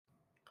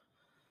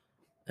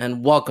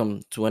and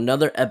welcome to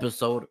another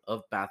episode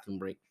of Bathroom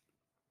Break.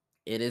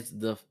 It is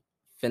the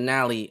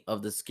finale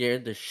of the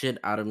Scared the Shit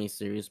Out of Me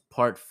series,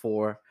 part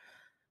 4.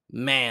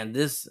 Man,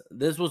 this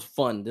was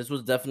fun. This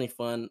was definitely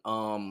fun.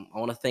 I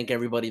want to thank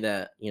everybody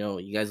that,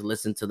 you guys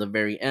listened to the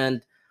very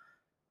end.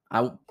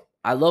 I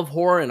I love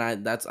horror, and I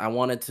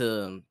wanted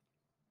to,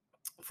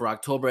 for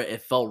October,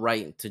 it felt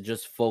right to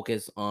just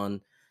focus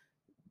on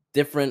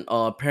different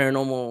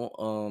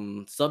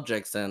paranormal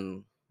subjects,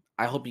 and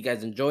I hope you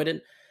guys enjoyed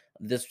it.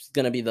 This is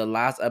gonna be the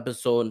last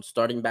episode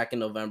starting back in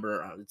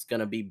November. It's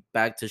gonna be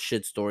back to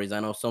shit stories. I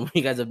know some of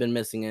you guys have been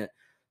missing it,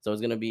 so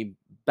it's gonna be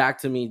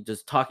back to me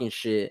just talking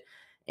shit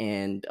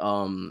and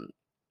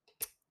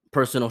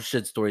personal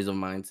shit stories of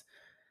mine.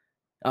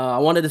 I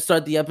wanted to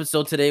start the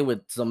episode today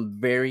with some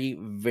very,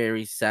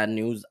 very sad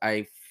news.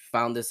 I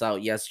found this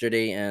out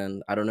yesterday,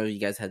 and I don't know if you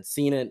guys had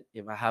seen it.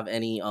 If I have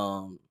any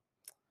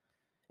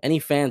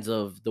fans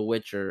of The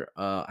Witcher,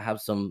 I have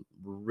some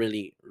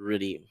really,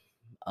 really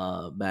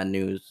bad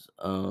news.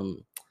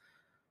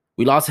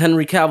 We lost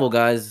Henry Cavill,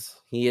 guys.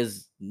 He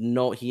is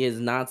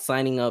not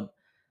signing up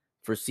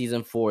for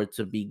season 4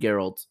 to be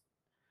Geralt.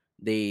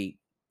 They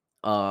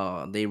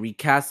they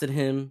recasted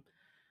him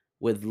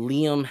with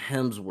Liam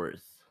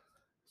Hemsworth.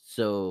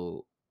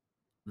 So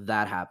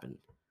that happened.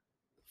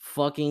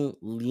 Fucking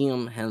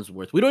Liam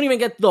Hemsworth. We don't even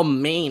get Thor.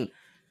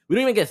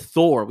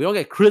 We don't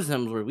get Chris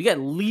Hemsworth. We get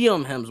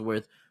Liam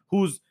Hemsworth,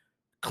 whose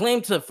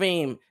claim to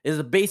fame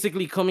is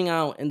basically coming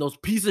out in those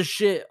piece of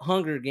shit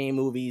Hunger Game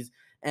movies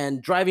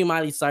and driving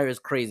Miley Cyrus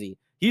crazy.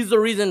 He's the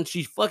reason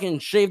she fucking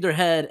shaved her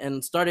head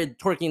and started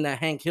twerking that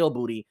Hank Hill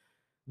booty.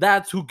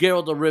 That's who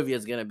Geralt of Rivia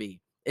is gonna be.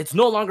 It's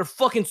no longer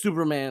fucking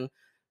Superman.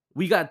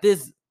 We got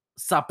this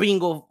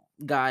Sapingo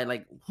guy.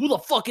 Like, who the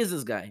fuck is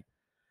this guy?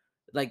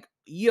 Like,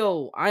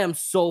 yo, I am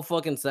so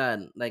fucking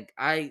sad. Like,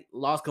 I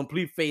lost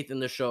complete faith in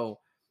the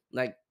show.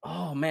 Like,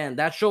 oh man,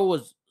 that show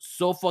was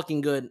so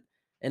fucking good,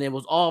 and it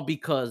was all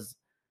because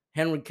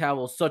Henry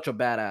Cavill's such a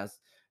badass.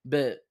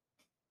 But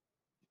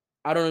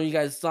I don't know if you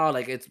guys saw,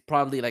 like, it's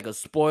probably like a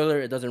spoiler.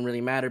 It doesn't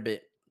really matter,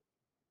 but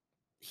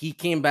he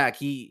came back.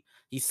 He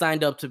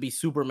signed up to be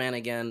Superman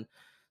again.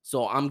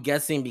 So I'm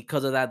guessing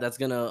because of that, that's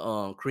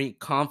gonna create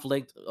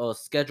conflict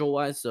schedule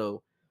wise.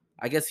 So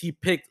I guess he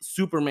picked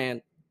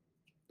Superman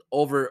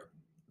over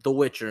The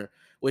Witcher,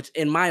 which,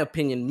 in my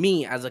opinion,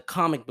 me as a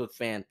comic book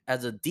fan,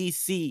 as a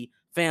DC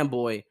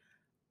fanboy,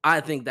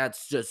 I think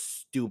that's just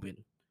stupid.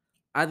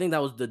 I think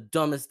that was the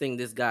dumbest thing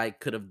this guy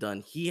could have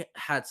done. He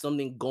had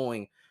something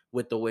going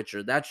with The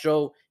Witcher. That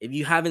show, if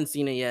you haven't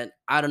seen it yet,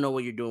 I don't know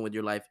what you're doing with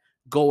your life.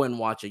 Go and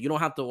watch it. You don't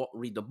have to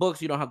read the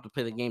books, you don't have to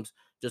play the games.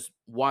 Just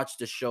watch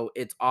the show.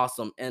 It's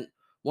awesome. And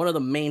one of the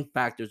main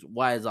factors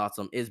why it's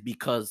awesome is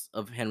because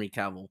of Henry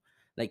Cavill.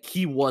 Like,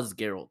 he was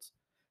Geralt.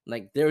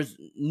 Like, there's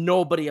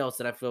nobody else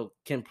that I feel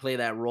can play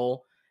that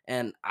role.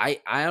 And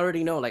I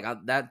already know, like,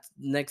 that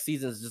next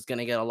season is just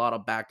gonna get a lot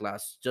of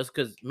backlash. Just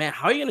because, man,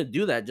 how are you gonna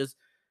do that? Just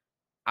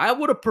I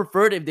would have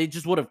preferred if they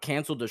just would have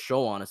canceled the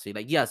show, honestly.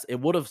 Like, yes, it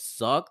would have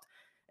sucked,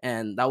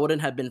 and that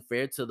wouldn't have been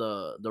fair to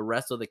the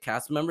rest of the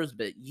cast members.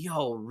 But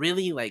yo,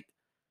 really, like,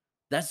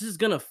 that's just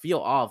gonna feel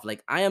off.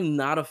 Like, I am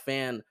not a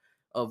fan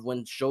of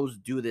when shows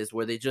do this,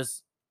 where they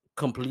just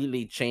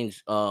completely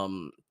change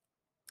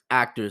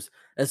actors,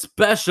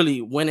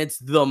 especially when it's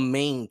the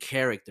main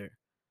character.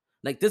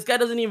 Like, this guy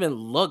doesn't even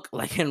look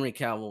like Henry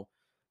Cavill.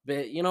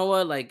 But you know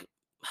what? Like,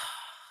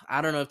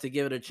 I don't know if to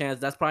give it a chance.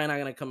 That's probably not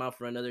gonna come out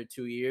for another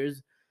 2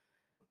 years,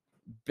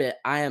 but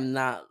I am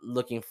not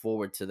looking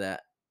forward to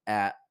that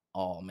at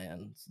all,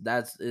 man.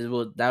 That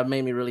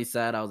made me really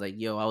sad. I was like,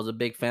 yo, I was a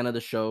big fan of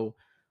the show.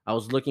 I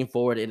was looking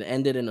forward. It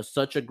ended in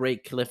such a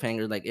great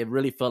cliffhanger. Like, it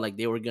really felt like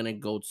they were gonna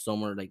go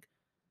somewhere,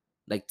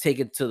 like take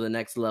it to the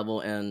next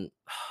level. And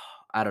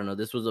I don't know.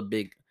 This was a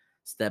big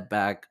step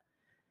back.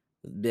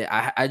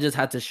 I just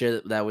had to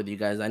share that with you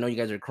guys. I know you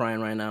guys are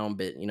crying right now,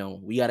 but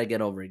we gotta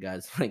get over it,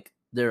 guys. Like,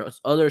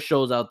 there's other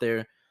shows out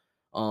there.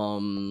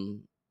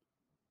 Um,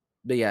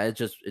 but yeah, it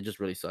just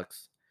really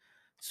sucks.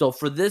 So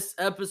for this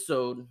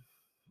episode,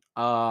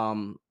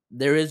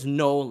 there is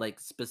no like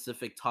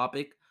specific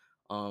topic.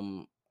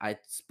 I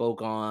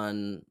spoke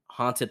on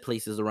haunted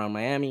places around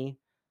Miami.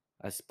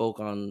 I spoke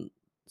on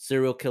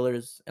serial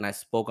killers, and I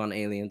spoke on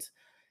aliens.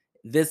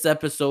 This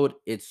episode,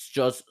 it's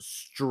just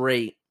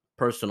straight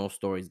personal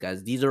stories,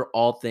 guys. These are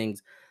all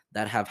things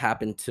that have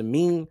happened to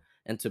me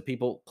and to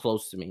people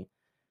close to me.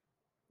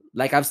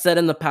 Like I've said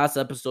in the past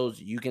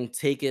episodes, you can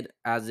take it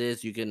as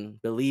is, you can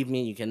believe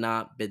me, you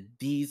cannot, but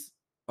these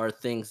are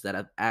things that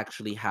have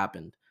actually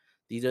happened.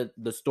 These are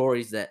the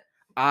stories that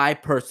I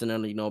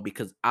personally know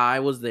because I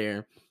was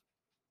there,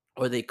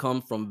 or they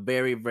come from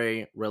very,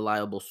 very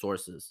reliable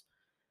sources.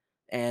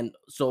 And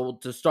so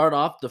to start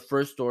off, the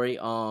first story,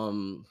 I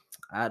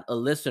had a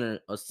listener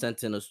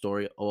sent in a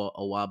story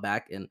a while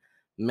back, and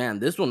man,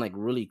 this one like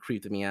really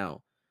creeped me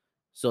out.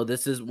 So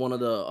this is one of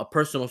the a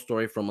personal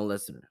story from a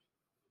listener.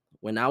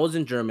 When I was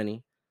in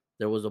Germany,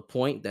 there was a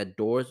point that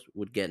doors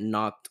would get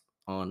knocked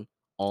on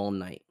all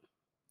night.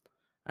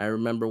 I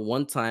remember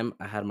one time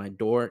I had my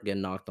door get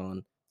knocked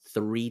on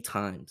 3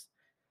 times.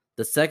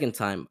 The second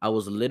time, I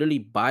was literally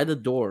by the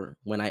door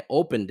when I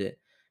opened it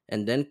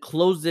and then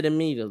closed it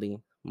immediately.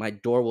 My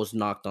door was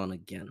knocked on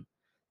again.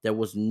 There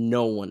was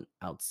no one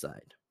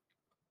outside.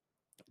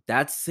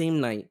 That same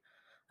night,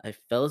 I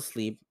fell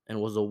asleep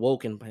and was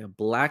awoken by a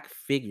black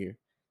figure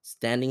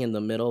standing in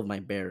the middle of my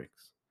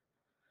barracks.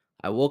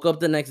 I woke up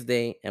the next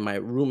day and my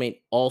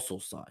roommate also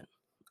saw it.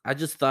 I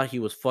just thought he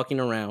was fucking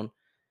around,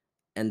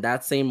 and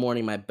that same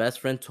morning, my best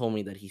friend told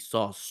me that he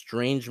saw a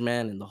strange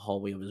man in the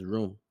hallway of his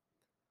room.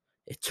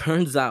 It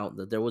turns out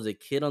that there was a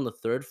kid on the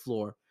third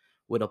floor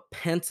with a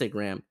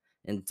pentagram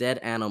and dead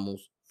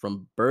animals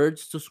from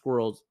birds to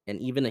squirrels and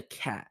even a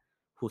cat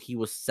who he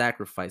was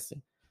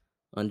sacrificing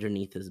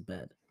underneath his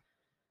bed.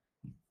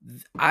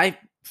 I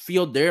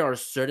feel there are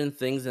certain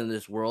things in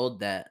this world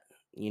that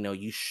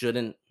you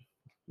shouldn't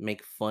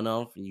make fun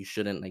of, you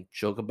shouldn't like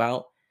joke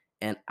about.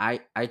 And I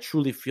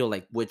truly feel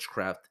like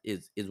witchcraft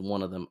is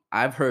one of them.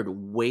 I've heard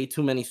way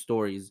too many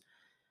stories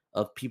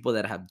of people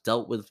that have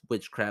dealt with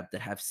witchcraft,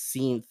 that have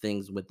seen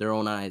things with their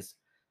own eyes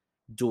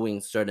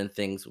doing certain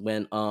things.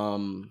 When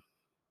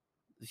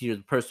here's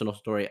a personal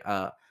story.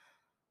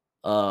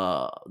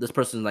 This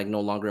person's like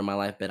no longer in my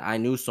life, but I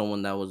knew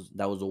someone that was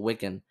a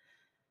Wiccan,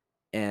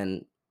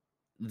 and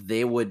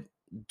they would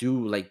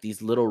do like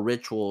these little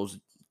rituals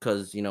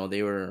because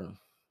they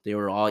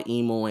were all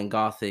emo and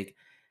gothic.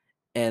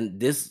 And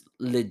this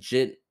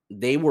legit,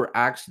 they were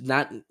actually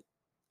not,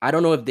 I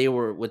don't know if they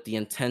were with the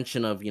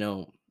intention of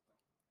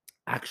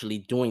actually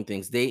doing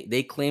things.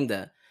 They claimed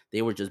that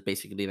they were just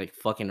basically like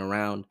fucking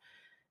around.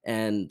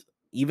 And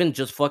even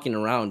just fucking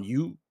around,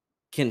 you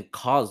can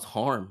cause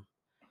harm.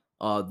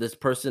 This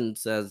person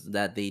says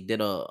that they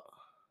did a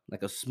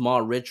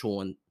small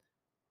ritual, and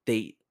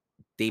they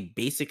they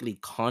basically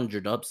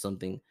conjured up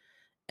something.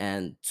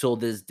 And till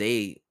this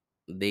day,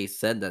 they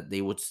said that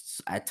they would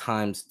at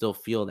times still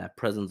feel that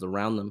presence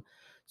around them.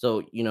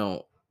 So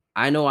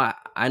I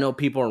know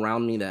people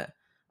around me that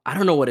I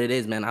don't know what it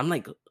is, man. I'm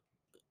like,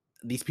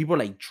 these people are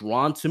like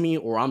drawn to me,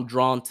 or I'm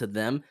drawn to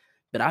them.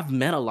 But I've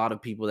met a lot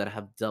of people that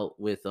have dealt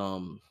with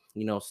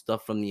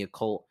stuff from the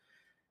occult,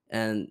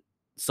 and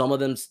some of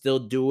them still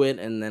do it.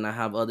 And then I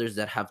have others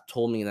that have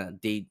told me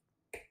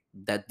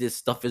that this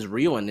stuff is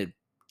real, and it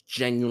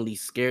genuinely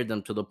scared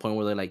them to the point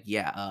where they're like,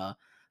 yeah,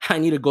 I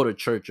need to go to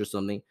church or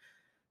something.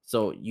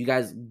 So you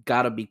guys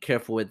gotta be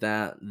careful with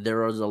that.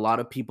 There is a lot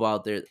of people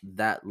out there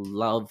that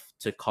love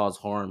to cause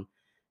harm,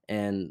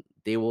 and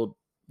you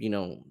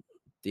know,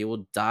 they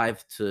will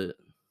dive to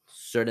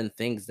certain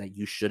things that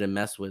you shouldn't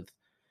mess with.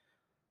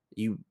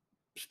 You,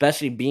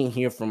 especially being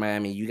here from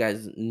Miami, you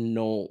guys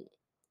know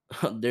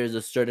there's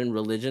a certain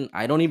religion.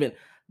 I don't even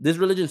This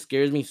religion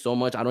scares me so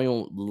much. I don't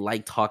even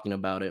like talking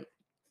about it.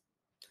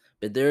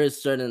 But there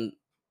is certain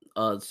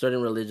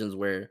religions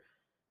where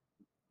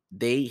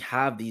they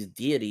have these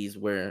deities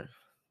where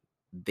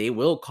they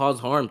will cause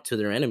harm to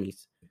their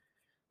enemies.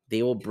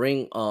 They will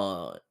bring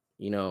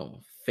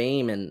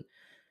fame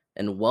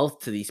and wealth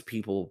to these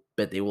people,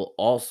 but they will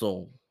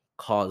also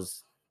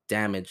cause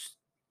damage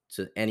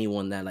to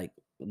anyone that like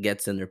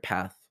gets in their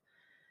path.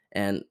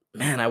 And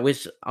man, I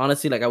wish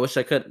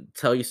I could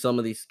tell you some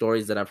of these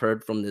stories that I've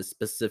heard from this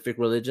specific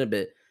religion,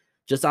 but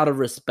just out of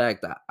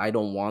respect, I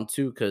don't want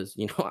to, because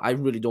I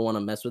really don't want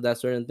to mess with that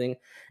certain thing.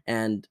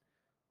 And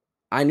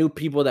I knew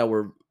people that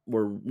were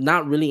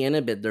not really in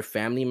it, but their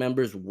family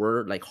members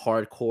were like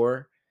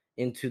hardcore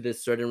into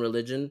this certain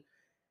religion.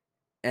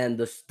 And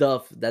the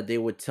stuff that they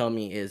would tell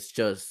me is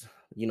just,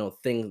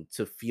 thing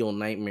to feel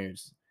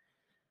nightmares.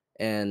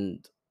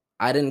 And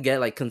I didn't get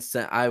like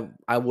consent.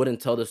 I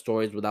wouldn't tell the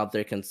stories without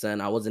their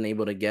consent. I wasn't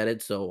able to get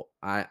it, so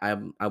I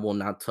will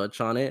not touch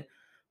on it.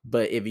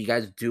 But if you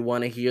guys do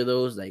want to hear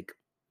those, like,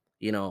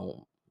 you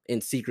know, in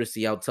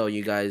secrecy, I'll tell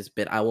you guys,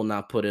 but I will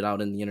not put it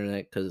out in the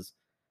internet because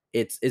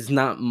it's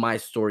not my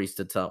stories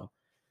to tell.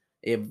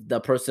 If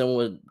the person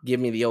would give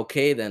me the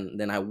okay,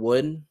 then I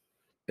would.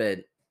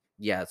 But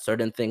yeah,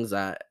 certain things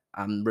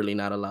I'm really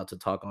not allowed to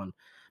talk on.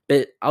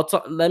 But I'll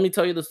talk. Let me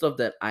tell you the stuff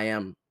that I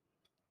am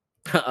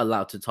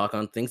allowed to talk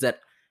on. Things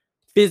that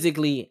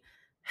physically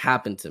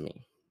happened to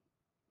me.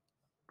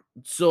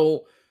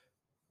 So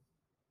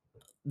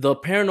the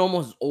paranormal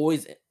has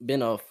always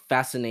been a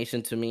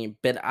fascination to me,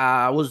 but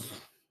I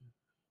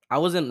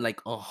wasn't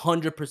like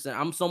 100%.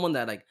 I'm someone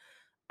that like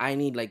I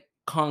need like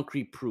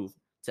concrete proof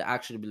to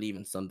actually believe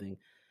in something.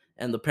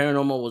 And the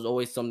paranormal was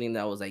always something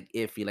that was like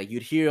iffy. Like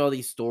you'd hear all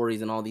these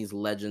stories and all these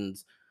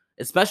legends,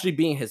 especially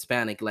being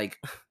Hispanic. Like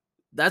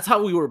that's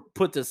how we were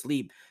put to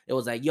sleep. It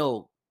was like,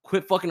 yo,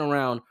 quit fucking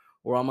around,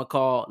 or I'm gonna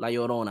call La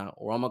Llorona,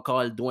 or I'm gonna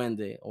call El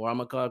Duende, or I'm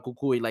gonna call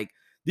Cucuy. Like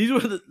these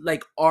were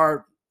like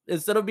our,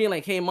 instead of being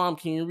like, hey mom,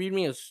 can you read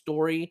me a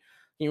story?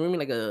 Can you read me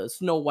like a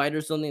Snow White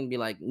or something? And be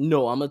like,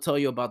 no, I'm gonna tell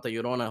you about the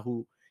Llorona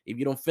who, if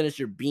you don't finish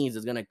your beans,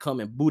 is gonna come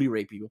and booty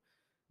rape you.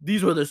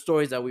 These were the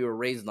stories that we were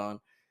raised on.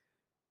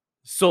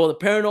 So the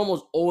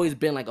paranormal's always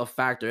been like a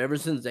factor ever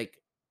since, like,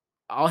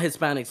 all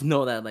Hispanics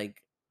know that like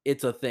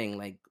it's a thing.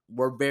 Like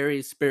we're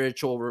very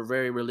spiritual, we're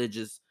very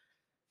religious.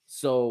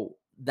 So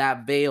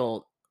that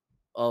veil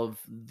of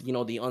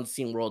the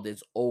unseen world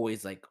is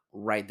always like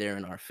right there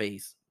in our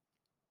face.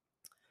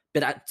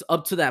 But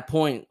up to that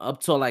point,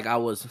 up till like I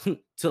was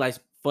till I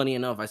funny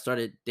enough, I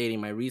started dating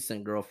my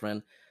recent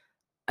girlfriend.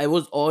 I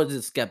was always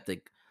a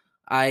skeptic.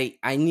 I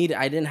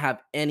didn't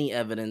have any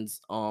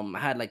evidence. I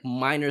had like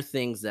minor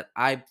things that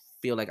I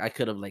feel like I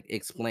could have like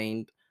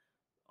explained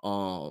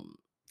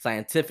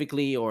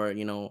scientifically, or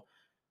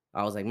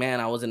I was like, man,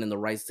 I wasn't in the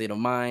right state of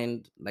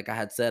mind. Like I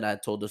had said, I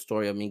told the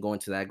story of me going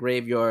to that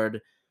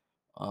graveyard.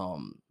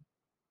 Um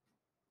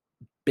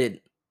but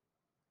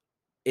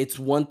it's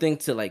one thing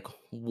to like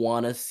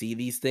want to see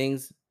these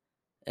things,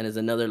 and is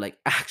another like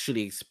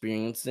actually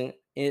experiencing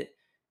it.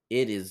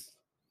 It is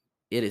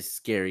it is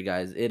scary,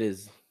 guys. It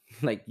is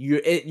like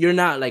you're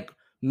not like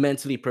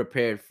mentally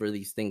prepared for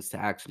these things to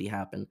actually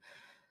happen.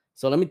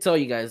 So let me tell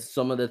you guys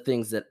some of the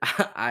things that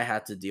I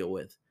had to deal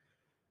with.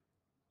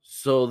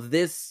 So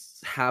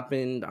this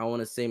happened, I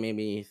want to say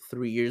maybe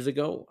 3 years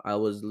ago. I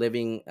was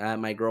living at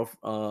my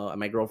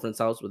girlfriend's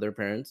house with her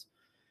parents,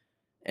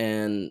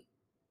 and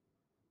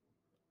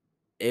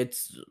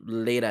it's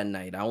late at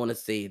night. I want to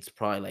say it's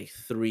probably like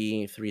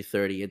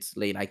 3:30. It's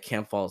late. I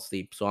can't fall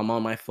asleep, so I'm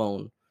on my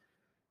phone,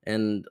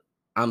 and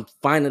I'm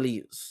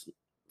finally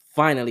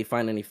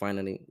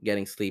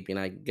getting sleepy. And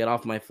I get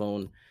off my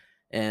phone,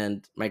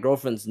 and my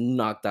girlfriend's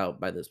knocked out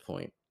by this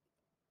point.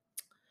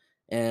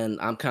 And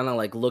I'm kind of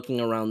like looking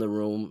around the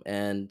room,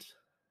 and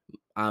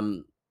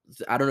I'm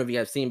I don't know if you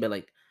guys seen, but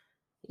like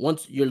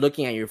once you're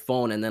looking at your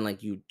phone and then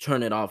like you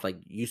turn it off, like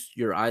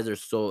your eyes are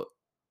so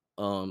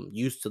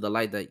used to the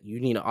light that you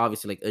need to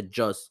obviously like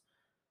adjust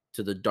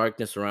to the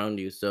darkness around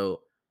you.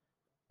 So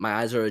my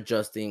eyes are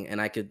adjusting,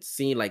 and I could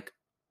see like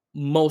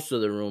most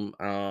of the room.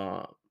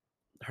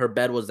 Her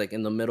bed was like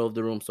in the middle of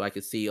the room, so I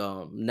could see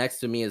next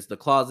to me is the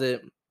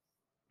closet.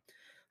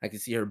 I could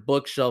see her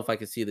bookshelf, I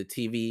could see the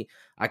TV,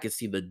 I could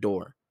see the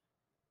door.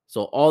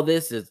 So all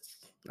this is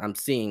I'm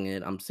seeing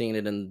it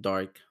in the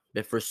dark.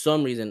 But for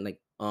some reason,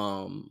 like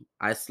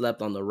I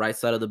slept on the right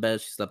side of the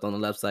bed, she slept on the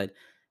left side,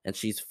 and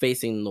she's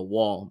facing the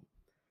wall.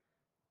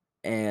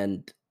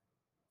 And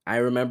I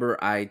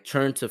remember I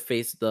turned to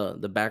face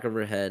the back of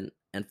her head,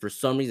 and for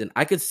some reason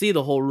I could see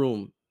the whole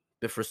room,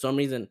 but for some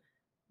reason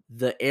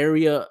the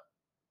area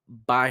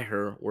by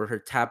her where her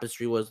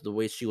tapestry was, the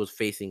way she was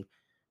facing,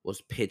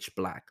 was pitch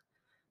black.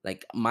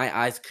 Like my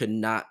eyes could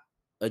not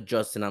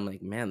adjust, and I'm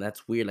like, man,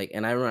 that's weird. Like,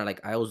 and I remember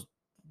like I was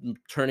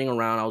turning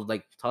around, I was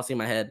like tossing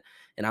my head,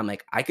 and I'm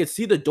like, I could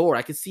see the door,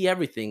 I could see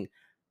everything,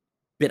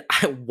 but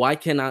why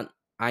cannot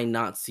I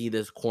not see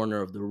this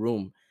corner of the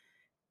room?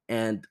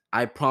 And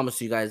I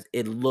promise you guys,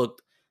 it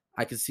looked.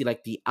 I could see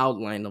like the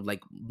outline of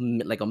like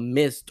like a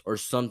mist or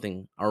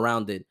something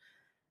around it.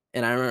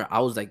 And I remember I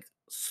was like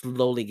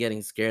slowly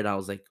getting scared. I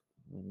was like,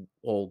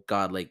 "Oh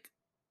God!" Like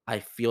I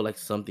feel like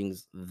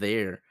something's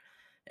there.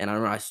 And I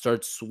remember I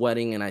start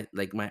sweating, and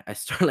I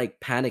start like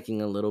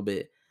panicking a little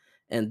bit.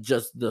 And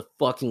just the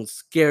fucking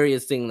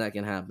scariest thing that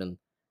can happen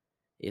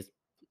is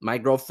my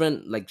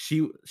girlfriend. Like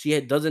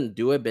doesn't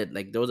do it, but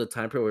like there was a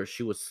time period where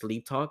she would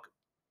sleep talk,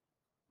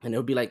 and it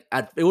would be like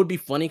it would be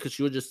funny because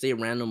she would just say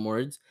random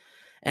words.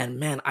 And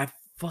man, I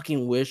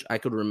fucking wish I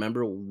could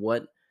remember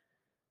what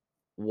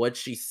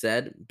she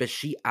said, but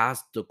she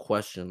asked the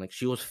question. Like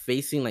she was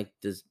facing like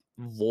this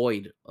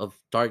void of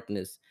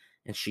darkness,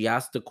 and she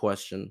asked the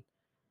question,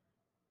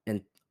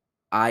 and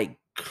I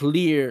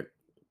clear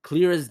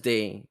as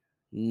day,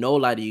 no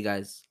lie to you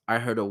guys, I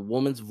heard a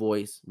woman's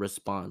voice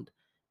respond,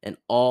 and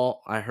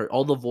all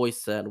the voice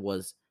said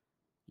was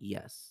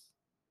yes.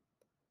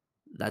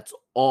 That's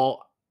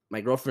all.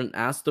 My girlfriend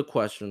asked the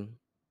question,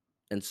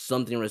 and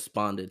something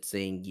responded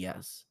saying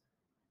yes.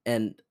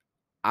 And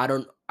I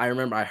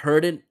remember I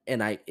heard it,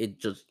 and I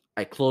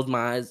closed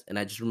my eyes, and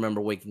I just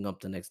remember waking up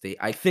the next day.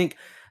 I think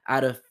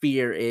out of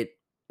fear it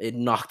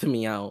knocked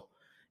me out.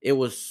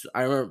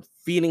 I remember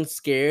feeling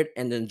scared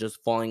and then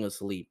just falling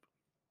asleep.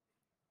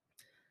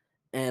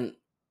 And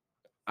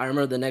I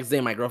remember the next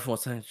day my girlfriend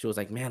was saying, she was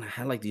like, "Man, I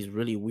had like these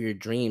really weird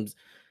dreams."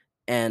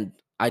 And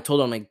I told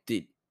her, I'm like,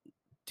 "Did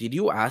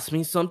you ask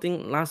me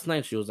something last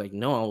night?" She was like,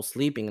 "No, I was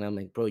sleeping." And I'm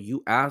like, "Bro,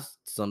 you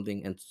asked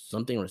something and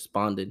something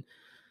responded."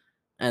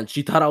 And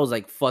she thought I was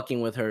like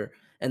fucking with her.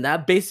 And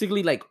that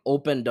basically like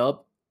opened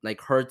up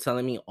like her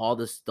telling me all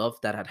the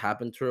stuff that had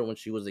happened to her when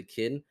she was a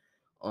kid.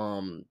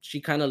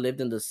 She kind of lived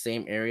in the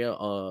same area,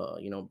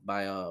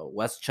 by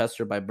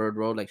Westchester by Bird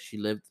Road. Like she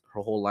lived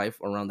her whole life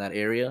around that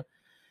area.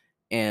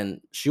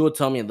 And she would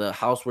tell me the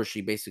house where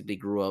she basically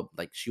grew up,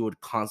 like she would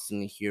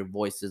constantly hear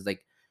voices.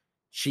 Like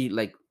she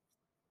like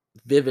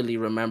vividly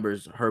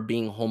remembers her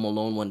being home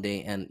alone one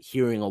day and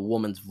hearing a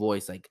woman's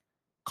voice like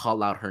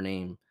call out her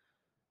name.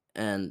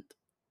 And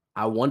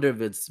I wonder if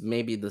it's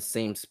maybe the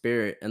same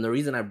spirit. And the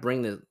reason I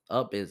bring this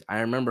up is I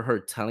remember her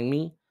telling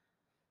me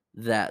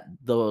that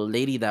the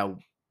lady that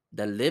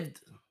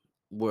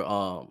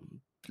were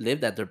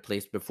lived at their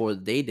place before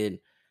they did,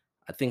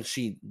 I think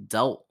she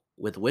dealt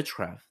with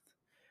witchcraft.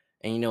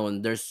 And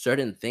and there's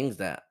certain things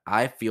that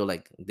I feel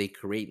like they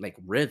create like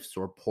rifts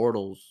or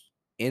portals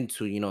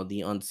into,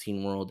 the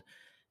unseen world.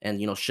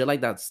 And shit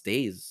like that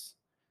stays.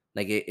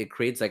 Like it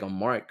creates like a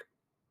mark.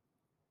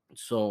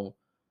 So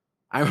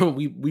I remember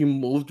we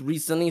moved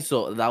recently,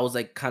 so that was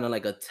like kind of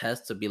like a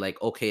test to be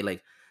like, okay,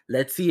 like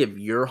let's see if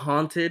you're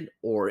haunted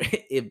or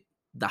if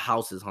the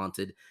house is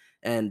haunted.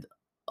 And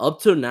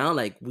up to now,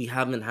 like we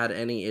haven't had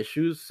any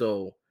issues.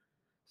 So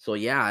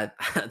yeah,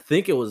 I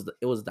think it was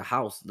the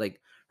house.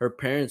 Like her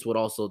parents would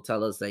also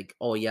tell us like,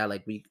 oh yeah,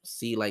 like we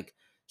see like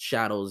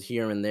shadows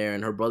here and there,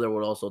 and her brother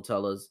would also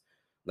tell us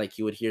like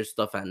he would hear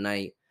stuff at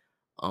night.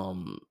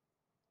 Um,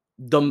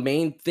 the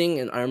main thing,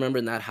 and I remember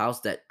in that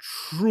house that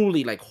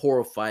truly like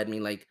horrified me,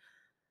 like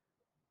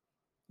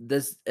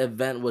this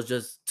event was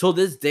just till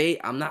this day,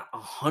 I'm not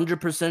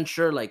 100%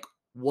 sure like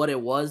what it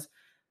was,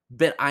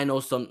 but I know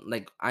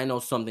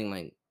something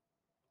like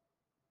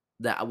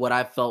that what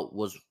I felt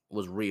was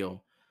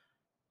real.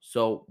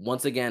 So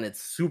once again,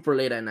 it's super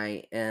late at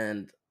night,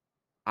 and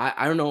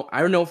I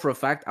don't know for a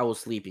fact I was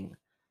sleeping.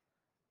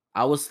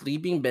 I was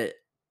sleeping, but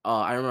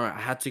I remember I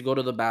had to go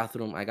to the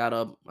bathroom. I got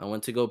up, I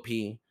went to go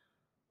pee.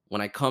 When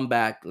I come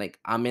back, like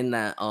I'm in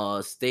that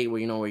state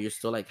where where you're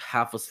still like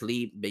half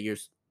asleep, but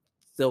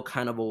still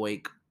kind of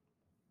awake.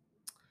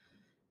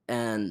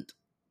 And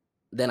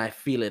then I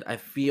feel it. I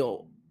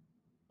feel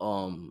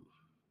um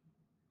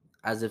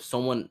as if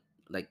someone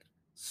like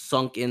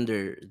sunk in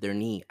their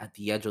knee at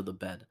the edge of the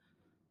bed.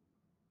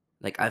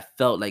 Like I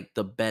felt like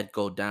the bed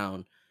go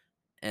down,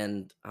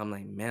 and I'm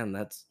like, man,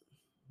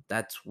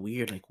 that's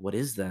weird. Like, what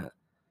is that?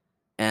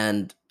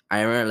 And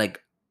I remember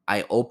like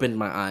I opened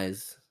my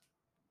eyes,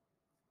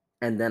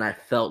 and then I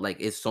felt like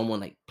it's someone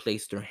like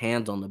placed their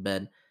hands on the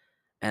bed,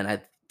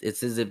 and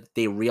it's as if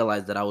they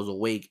realized that I was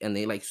awake, and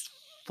they like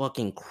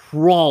fucking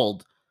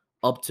crawled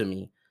up to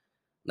me.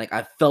 Like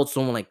I felt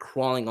someone like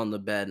crawling on the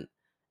bed,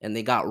 and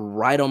they got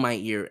right on my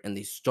ear, and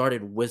they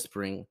started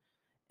whispering.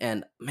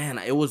 And man,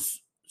 it was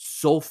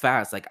so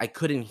fast. Like I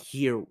couldn't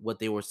hear what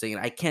they were saying.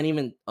 I can't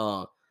even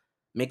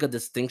make a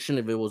distinction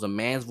if it was a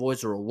man's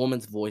voice or a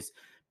woman's voice,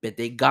 but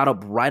they got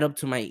up right up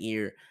to my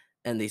ear,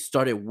 and they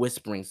started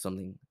whispering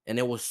something. And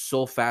it was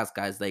so fast,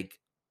 guys. Like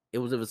it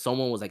was if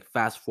someone was like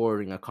fast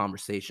forwarding a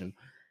conversation.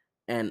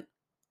 And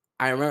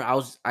I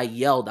remember I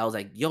yelled, I was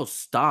like, "Yo,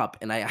 stop."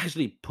 And I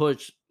actually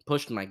pushed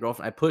my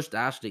girlfriend. I pushed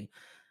Ashley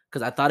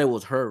because I thought it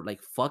was her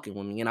like fucking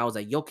with me. And I was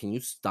like, "Yo, can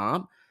you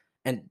stop?"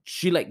 And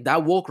she like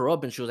that woke her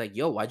up, and she was like,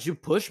 "Yo, why'd you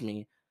push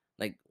me?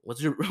 Like,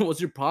 what's your what's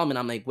your problem?" And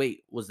I'm like,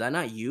 "Wait, was that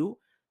not you?"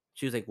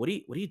 She was like, what are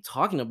you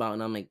talking about?"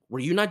 And I'm like, "Were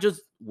you not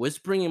just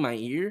whispering in my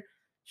ear?"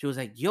 She was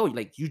like, "Yo,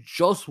 like you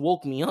just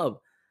woke me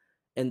up."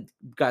 And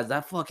guys,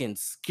 that fucking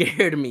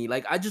scared me.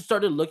 Like I just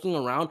started looking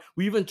around.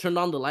 We even turned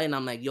on the light, and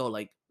I'm like, "Yo,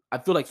 like I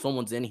feel like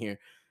someone's in here."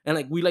 And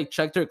like we like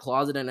checked her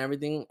closet and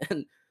everything,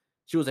 and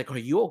she was like, "Are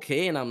you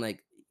okay?" And I'm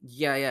like,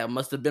 "Yeah, yeah, it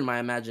must have been my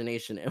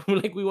imagination."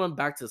 And like we went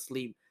back to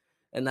sleep.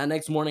 And that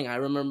next morning, I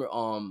remember,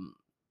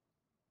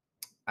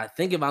 I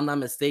think if I'm not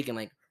mistaken,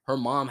 like her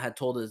mom had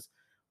told us,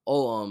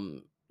 "Oh,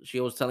 she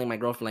was telling my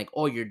girlfriend like,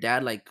 oh, your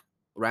dad like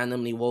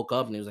randomly woke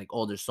up, and he was like,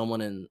 oh, there's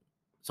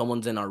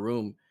someone's in our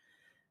room."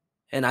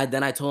 And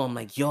I told him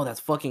like, "Yo, that's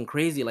fucking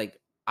crazy." Like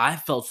I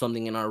felt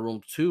something in our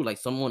room too. Like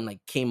someone like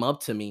came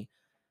up to me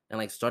and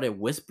like started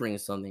whispering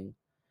something.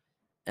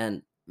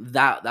 And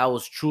that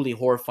was truly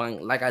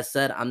horrifying. Like I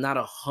said, I'm not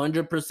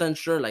 100%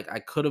 sure. Like I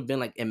could have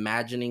been like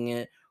imagining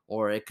it,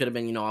 or it could have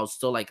been, I was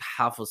still like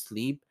half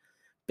asleep,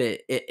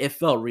 but it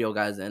felt real,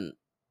 guys. And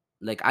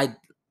like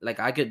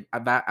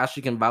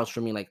Ashley can vouch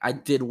for me. Like I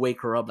did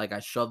wake her up, like I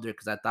shoved her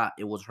because I thought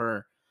it was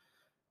her.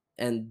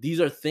 And these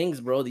are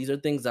things, bro. These are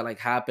things that like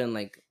happen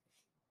like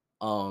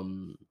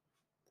um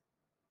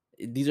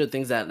these are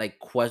things that like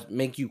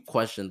make you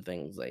question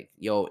things like,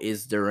 yo,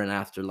 is there an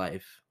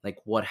afterlife? Like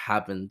what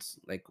happens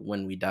like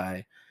when we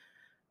die?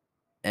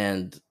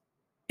 And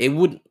it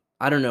would,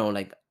 I don't know,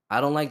 like I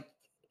don't like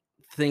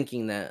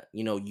thinking that,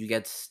 you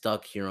get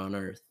stuck here on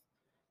earth,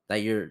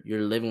 that you're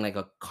living like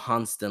a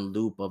constant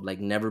loop of like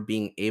never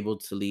being able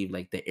to leave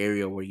like the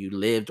area where you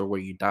lived or where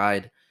you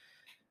died.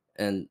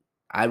 And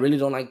I really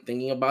don't like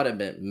thinking about it,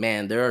 but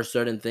man, there are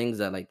certain things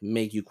that like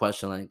make you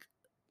question like,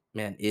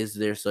 man, is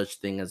there such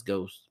thing as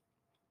ghosts?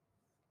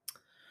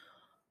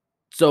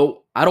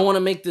 So I don't want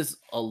to make this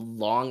a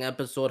long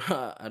episode.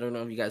 I don't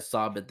know if you guys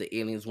saw, but the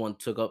aliens one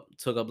took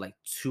up like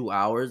 2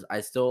 hours. I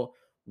still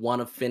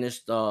want to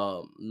finish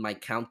the my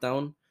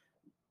countdown.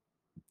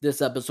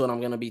 This episode,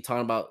 I'm gonna be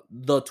talking about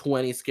the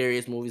 20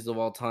 scariest movies of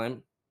all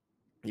time.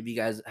 If you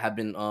guys have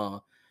been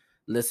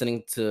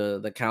listening to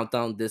the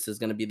countdown, this is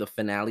gonna be the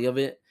finale of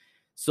it.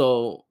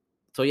 So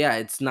so yeah,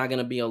 it's not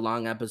gonna be a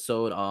long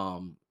episode.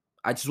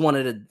 I just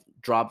wanted to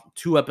drop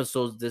 2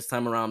 episodes this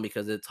time around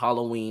because it's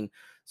Halloween.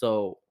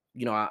 So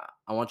I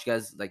want you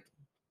guys like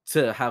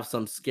to have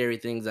some scary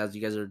things as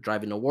you guys are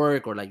driving to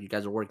work, or like you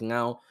guys are working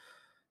out.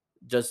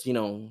 Just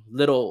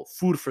little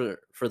food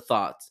for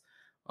thoughts.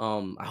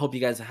 I hope you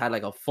guys had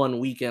like a fun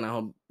weekend. I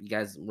hope you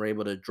guys were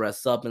able to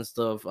dress up and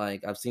stuff.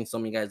 Like I've seen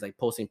some of you guys like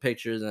posting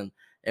pictures, and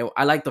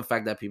I like the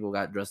fact that people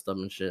got dressed up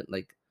and shit.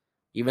 Like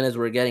even as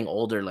we're getting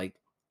older, like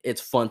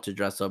it's fun to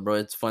dress up, bro.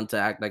 It's fun to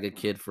act like a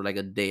kid for like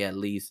a day at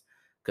least.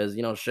 because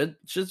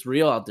shit's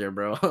real out there,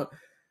 bro.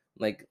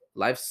 Like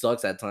life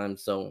sucks at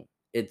times, so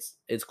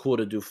it's cool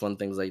to do fun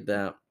things like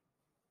that.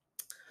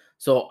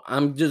 So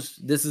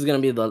this is gonna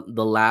be the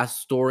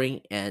last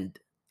story, and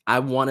I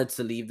wanted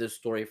to leave this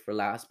story for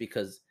last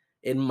because,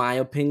 in my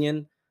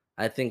opinion,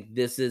 I think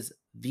this is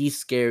the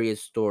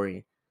scariest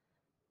story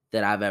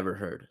that I've ever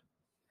heard.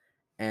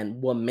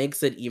 And what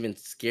makes it even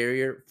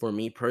scarier for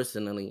me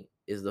personally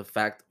is the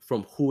fact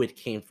from who it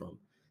came from.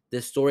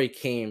 This story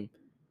came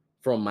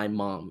from my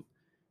mom.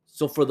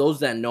 So for those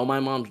that know my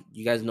mom,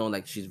 you guys know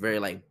like she's very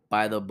like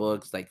by the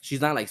books. Like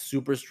she's not like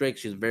super strict.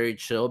 She's very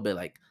chill, but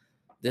like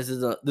this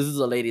is a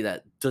lady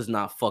that does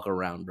not fuck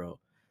around, bro.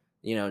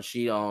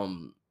 She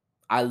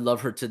I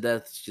love her to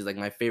death. She's like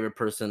my favorite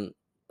person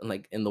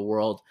like in the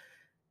world.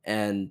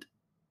 And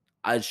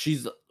I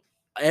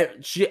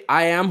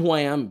am who I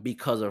am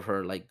because of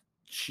her. Like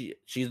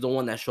she's the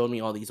one that showed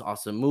me all these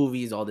awesome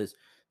movies, all this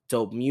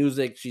dope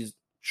music. She's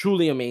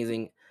truly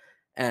amazing.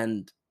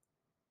 And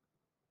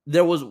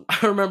there was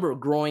I remember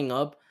growing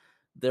up,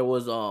 there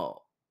was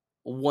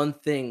one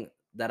thing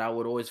that I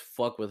would always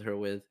fuck with her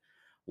with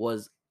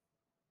was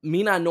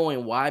me not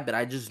knowing why, but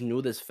I just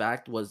knew this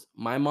fact was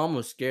my mom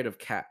was scared of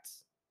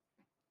cats.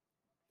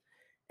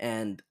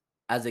 And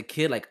as a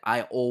kid, like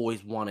I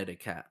always wanted a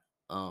cat.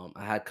 I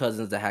had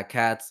cousins that had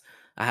cats.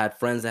 I had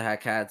friends that had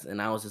cats,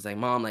 and I was just like,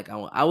 Mom, like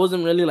I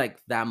wasn't really like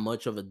that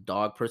much of a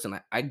dog person.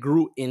 I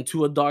grew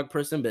into a dog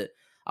person, but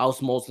I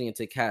was mostly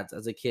into cats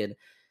as a kid.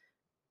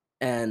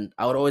 And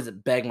I would always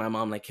beg my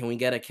mom, like, can we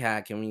get a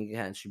cat? Can we get a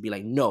cat? And she'd be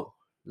like, no,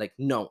 like,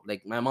 no.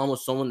 Like, my mom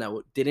was someone that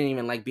didn't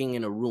even like being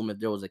in a room if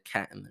there was a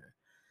cat in there.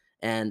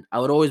 And I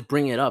would always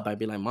bring it up. I'd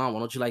be like, Mom, why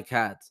don't you like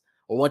cats?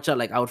 Or watch out.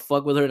 Like, I would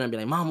fuck with her and I'd be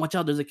like, Mom, watch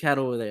out. There's a cat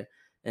over there.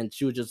 And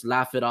she would just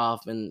laugh it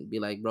off and be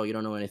like, bro, you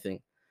don't know anything.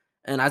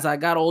 And as I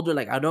got older,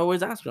 like, I'd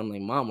always ask her, I'm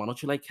like, Mom, why don't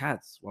you like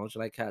cats? Why don't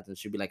you like cats? And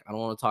she'd be like, I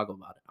don't want to talk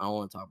about it. I don't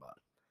want to talk about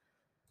it.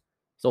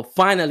 So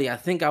finally, I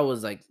think I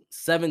was like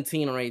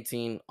 17 or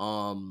 18.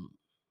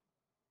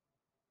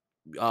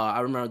 I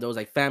remember there was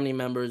like family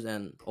members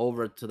and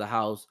over to the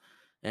house,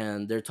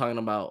 and they're talking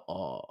about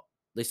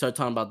they start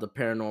talking about the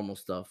paranormal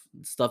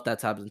stuff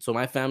that's happened. So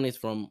my family's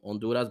from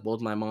Honduras,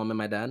 both my mom and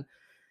my dad,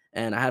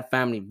 and I had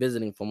family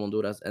visiting from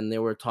Honduras, and they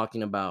were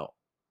talking about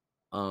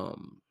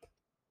um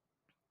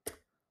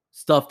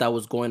stuff that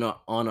was going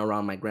on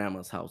around my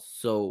grandma's house.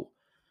 So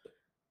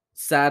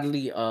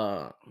sadly,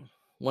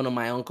 one of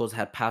my uncles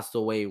had passed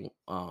away.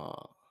 I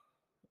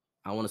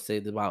want to say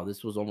that wow,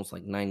 this was almost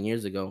like 9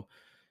 years ago.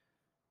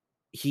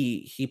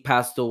 He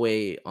passed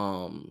away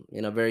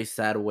in a very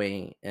sad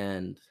way,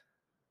 and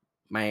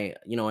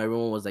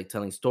everyone was like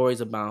telling stories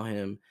about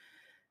him.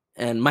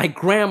 And my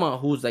grandma,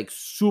 who's like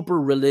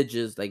super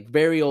religious, like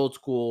very old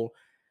school,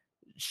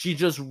 she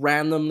just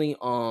randomly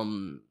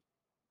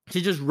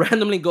she just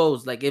randomly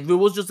goes, like, if it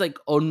was just like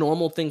a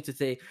normal thing to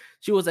say,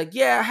 she was like,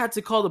 yeah, I had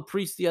to call the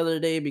priest the other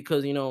day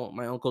because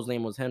my uncle's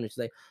name was Henry. She's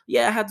like,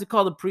 yeah, I had to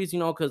call the priest,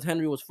 because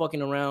Henry was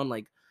fucking around,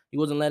 like he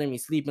wasn't letting me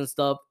sleep and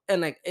stuff.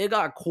 And like it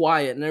got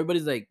quiet and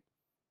everybody's like,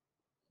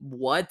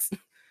 what?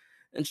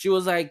 And she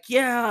was like,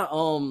 yeah,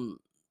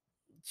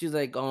 she's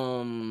like,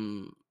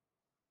 one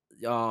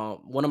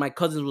of my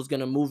cousins was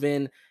gonna move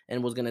in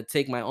and was gonna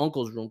take my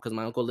uncle's room because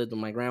my uncle lived with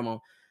my grandma.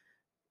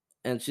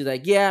 And she's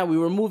like, yeah, we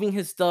were moving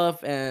his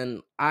stuff,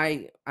 and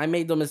I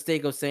made the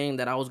mistake of saying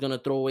that I was gonna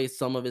throw away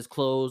some of his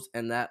clothes,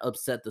 and that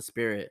upset the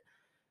spirit.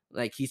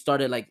 Like he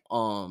started like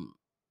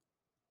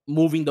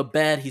moving the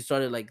bed, he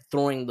started like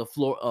throwing the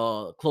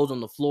floor clothes on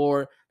the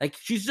floor. Like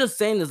she's just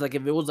saying this like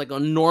if it was like a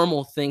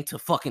normal thing to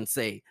fucking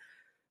say.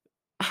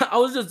 I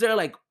was just there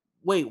like,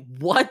 wait,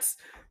 what?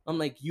 I'm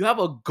like, you have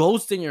a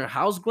ghost in your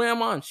house,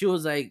 grandma? And she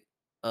was like,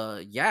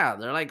 yeah,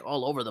 they're like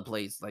all over the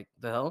place. Like,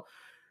 the hell?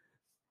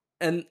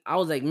 And I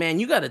was like, man,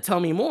 you got to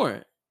tell me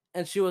more.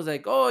 And she was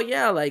like, oh,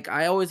 yeah, like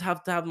I always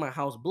have to have my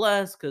house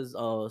blessed because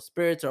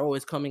spirits are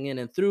always coming in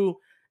and through.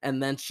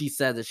 And then she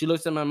said that she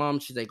looks at my mom.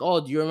 She's like, oh,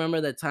 do you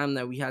remember that time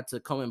that we had to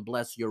come and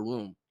bless your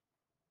room?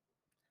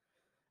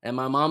 And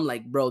my mom,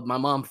 like, bro, my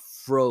mom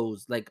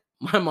froze. Like,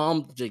 my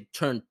mom just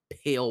turned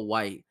pale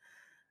white.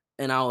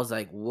 And I was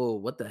like, whoa,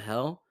 what the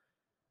hell?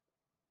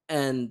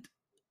 And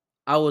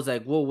I was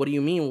like, whoa, what do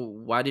you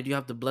mean? Why did you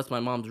have to bless my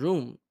mom's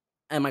room?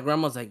 And my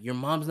grandma's like, your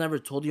mom's never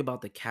told you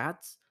about the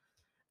cats?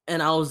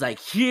 And I was like,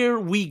 here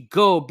we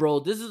go, bro.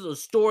 This is a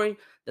story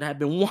that I've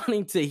been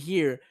wanting to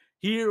hear.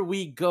 Here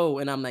we go.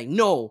 And I'm like,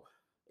 no,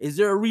 is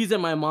there a reason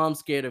my mom's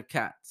scared of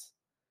cats?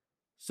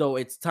 So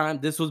it's time.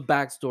 This was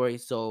backstory.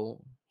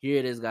 So here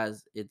it is,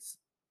 guys.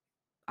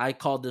 I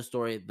called this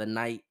story The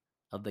Night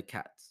of the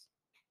Cats.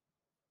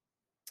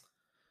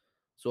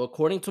 So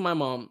according to my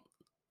mom,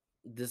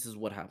 this is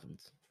what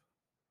happens.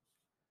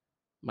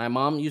 My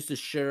mom used to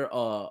share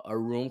a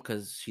room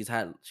because she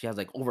has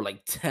like over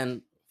like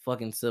 10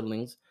 fucking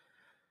siblings.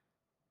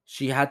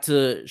 She had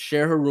to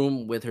share her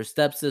room with her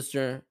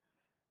stepsister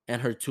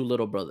and her two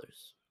little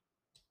brothers.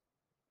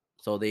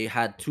 So they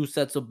had two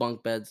sets of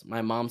bunk beds.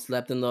 My mom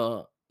slept in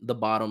the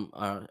bottom.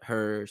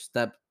 Her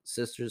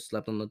stepsister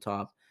slept on the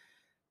top.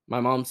 My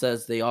mom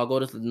says they all go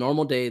to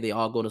normal day, they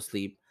all go to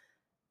sleep,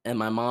 and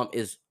my mom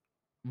is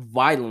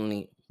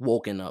violently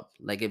woken up.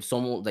 Like if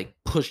someone like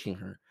pushing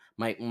her.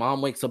 My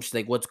mom wakes up, she's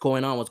like, "What's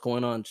going on? What's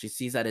going on?" She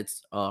sees that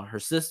it's her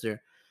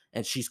sister,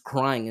 and she's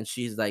crying, and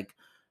she's like,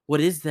 "What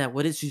is that?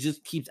 What is?" She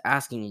just keeps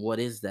asking, "What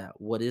is that?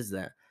 What is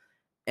that?"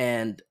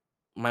 And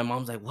my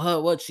mom's like,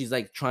 What?" She's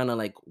like trying to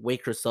like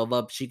wake herself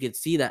up. She could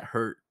see that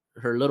her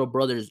little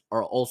brothers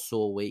are also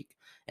awake,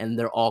 and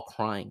they're all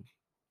crying.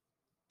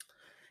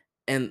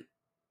 And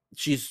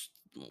she's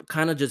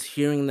kind of just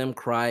hearing them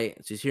cry.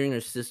 She's hearing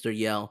her sister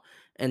yell,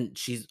 and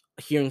she's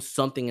hearing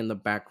something in the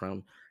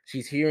background.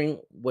 She's hearing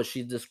what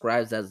she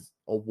describes as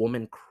a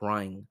woman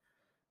crying.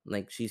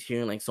 Like she's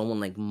hearing like someone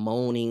like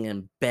moaning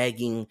and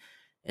begging,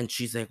 and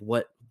she's like,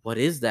 What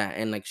is that?"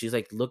 And like she's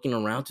like looking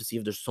around to see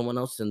if there's someone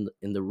else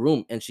in the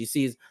room, and she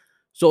sees.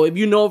 So if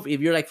you know, if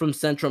you're like from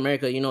Central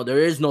America, you know there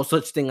is no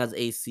such thing as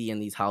AC in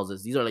these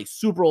houses. These are like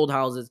super old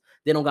houses.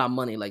 They don't got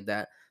money like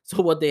that.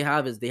 So what they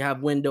have is they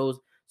have windows.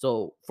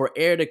 So for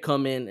air to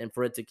come in and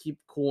for it to keep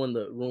cool in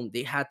the room,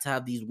 they had to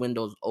have these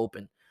windows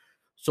open.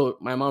 So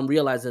my mom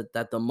realized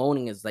that the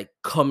moaning is like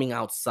coming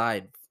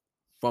outside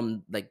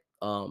from like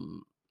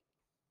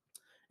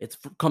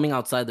coming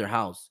outside their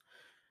house.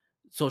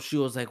 So she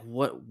was like,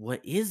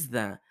 What is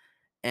that?"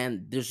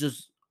 And there's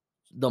just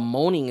the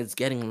moaning is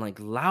getting like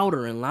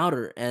louder and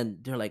louder, and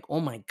they're like, "Oh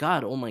my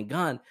god, oh my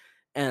god."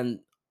 And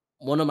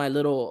one of her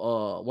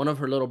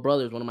little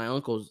brothers, one of my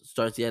uncles,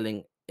 starts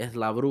yelling, "Es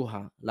la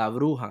bruja, la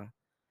bruja."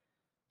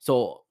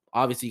 So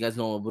obviously you guys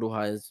know what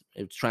bruja is.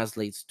 It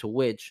translates to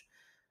witch.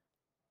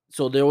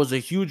 So there was a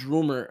huge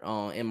rumor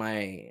in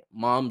my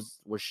mom's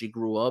where she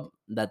grew up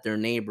that their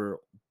neighbor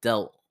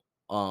dealt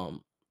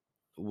um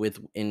with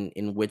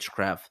in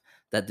witchcraft,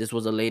 that this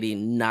was a lady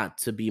not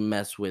to be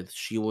messed with.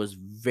 She was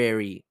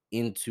very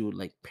into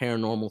like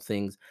paranormal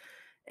things.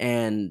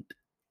 And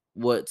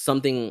what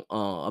something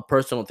a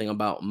personal thing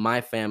about my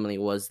family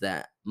was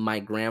that my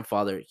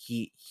grandfather,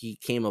 he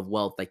came of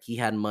wealth, like he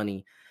had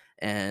money,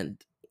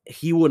 and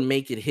he would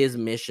make it his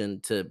mission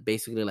to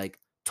basically like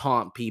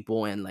taunt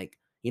people and like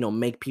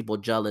make people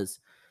jealous.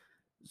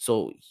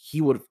 So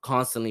he would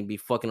constantly be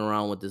fucking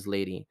around with this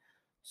lady.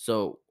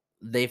 So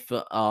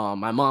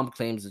my mom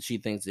claims that she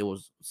thinks it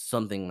was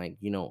something like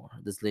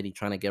this lady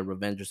trying to get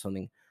revenge or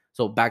something.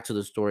 So back to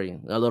the story,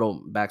 a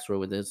little backstory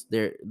with this.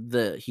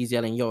 He's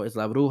yelling, "Yo, it's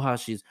la bruja,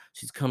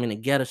 she's coming to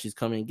get us, she's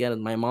coming to get us."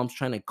 My mom's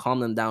trying to calm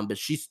them down, but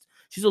she's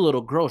a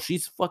little girl,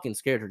 she's fucking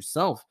scared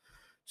herself.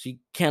 She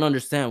can't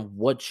understand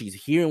what she's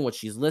hearing, what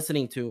she's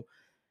listening to.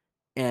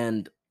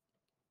 And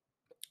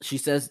she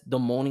says the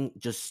moaning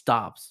just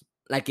stops.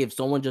 Like if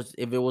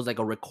it was like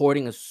a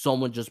recording and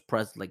someone just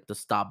pressed like the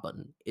stop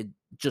button, it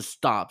just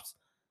stops.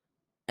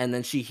 And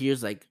then she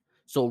hears like,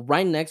 so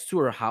right next to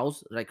her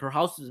house, like her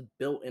house is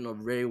built in a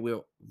very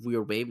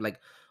weird way. Like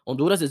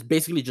Honduras is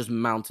basically just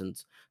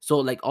mountains. So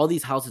like all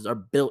these houses are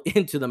built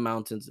into the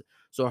mountains.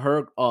 So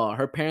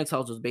her parents'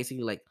 house was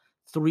basically like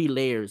three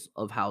layers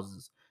of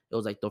houses. It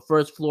was like the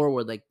first floor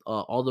where like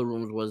all the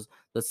rooms was,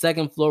 the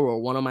second floor where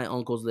one of my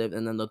uncles lived,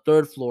 and then the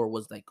third floor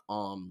was like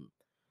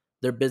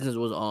their business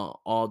was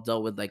all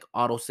dealt with like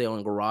auto sale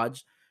and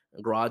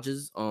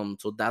garages.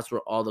 So that's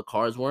where all the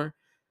cars were.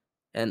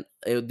 And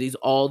these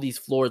all these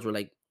floors were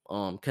like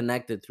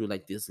connected through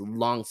like this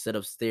long set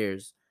of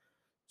stairs.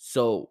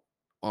 So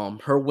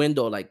her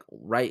window, like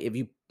right, if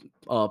you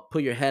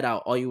put your head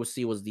out, all you would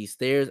see was these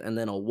stairs and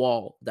then a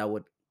wall that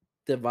would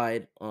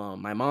divide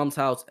my mom's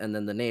house and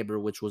then the neighbor,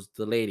 which was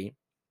the lady.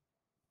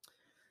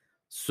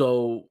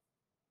 So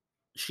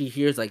she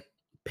hears like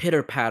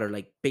pitter patter,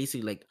 like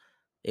basically like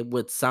it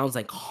would sounds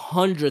like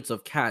hundreds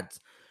of cats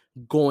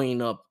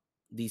going up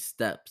these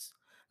steps.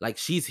 Like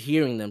she's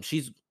hearing them.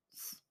 She's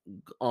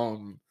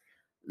um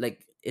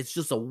like it's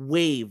just a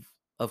wave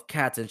of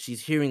cats, and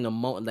she's hearing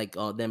them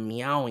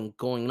meowing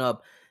going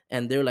up.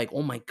 And they're like,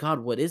 "Oh my god,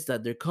 what is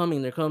that? They're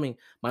coming, they're coming."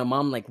 My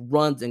mom like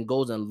runs and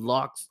goes and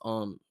locks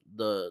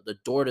the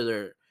door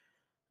to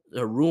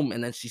their room,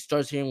 and then she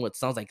starts hearing what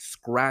sounds like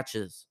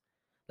scratches,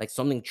 like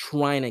something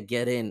trying to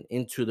get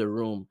into the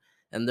room.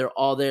 And they're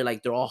all there,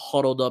 like they're all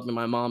huddled up in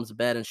my mom's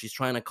bed, and she's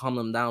trying to calm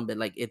them down, but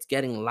like it's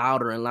getting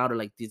louder and louder,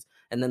 like these.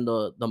 And then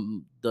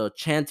the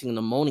chanting and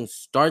the moaning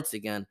starts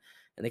again,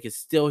 and they can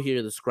still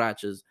hear the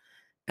scratches.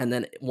 And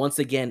then once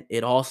again,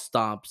 it all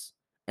stops,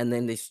 and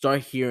then they start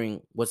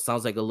hearing what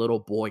sounds like a little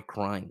boy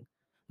crying,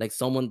 like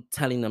someone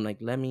telling them, like,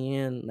 "Let me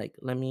in, like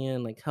let me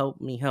in, like help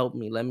me,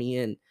 let me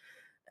in."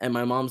 And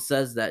my mom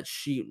says that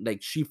she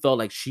felt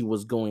like she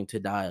was going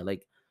to die,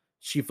 like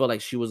she felt like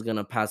she was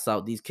gonna pass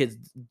out. These kids,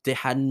 they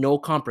had no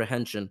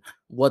comprehension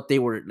what they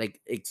were like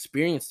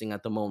experiencing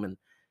at the moment.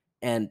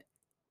 And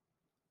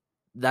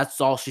that's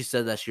all she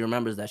said, that she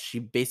remembers, that she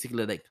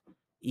basically like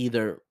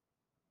either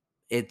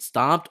it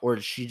stopped or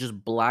she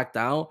just blacked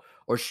out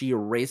or she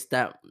erased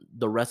that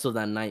the rest of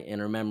that night in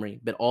her memory.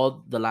 But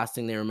all the last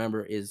thing they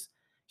remember is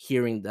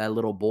hearing that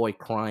little boy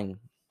crying.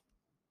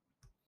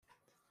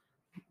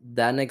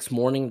 That next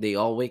morning they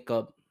all wake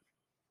up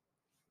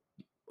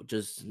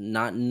just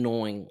not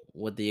knowing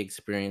what they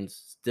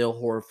experienced, still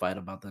horrified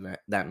about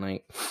that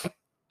night.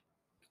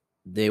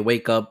 They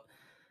wake up,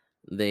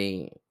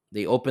 they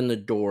open the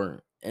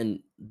door, and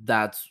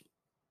that's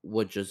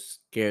what just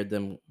scared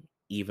them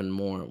even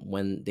more.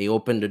 When they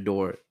opened the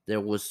door,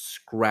 there was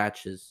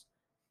scratches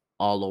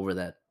all over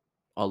that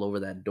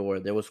door.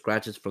 There was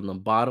scratches from the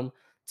bottom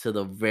to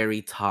the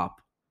very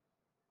top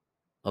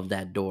of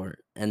that door.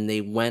 And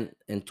they went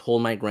and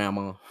told my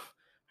grandma.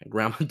 My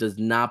grandma does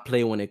not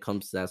play when it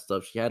comes to that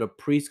stuff. She had a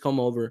priest come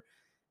over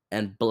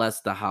and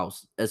bless the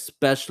house,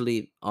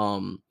 especially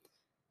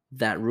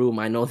that room.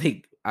 I know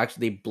they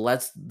actually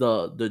blessed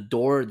the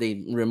door.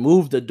 They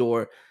removed the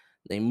door.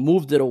 They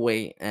moved it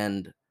away,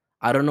 and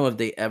I don't know if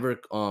they ever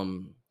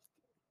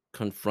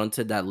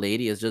confronted that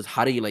lady. It's just,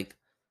 how do you like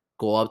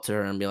go up to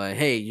her and be like,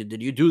 "Hey,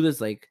 did you do this?"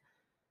 Like,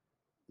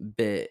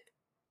 but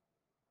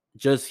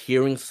just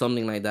hearing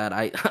something like that,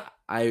 I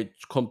I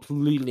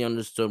completely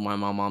understood why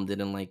my mom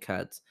didn't like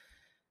cats.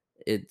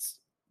 It's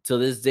to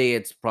this day,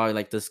 it's probably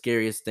like the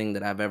scariest thing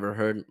that I've ever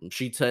heard.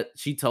 She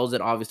tells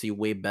it obviously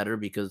way better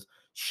because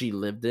she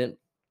lived it.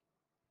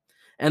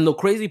 And the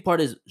crazy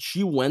part is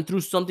she went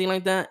through something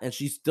like that and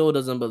she still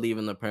doesn't believe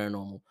in the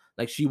paranormal.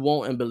 Like she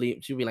won't and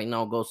believe she'll be like,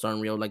 no, ghosts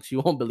aren't real. Like she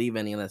won't believe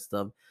any of that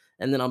stuff.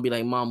 And then I'll be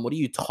like, Mom, what are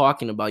you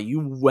talking about? You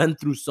went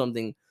through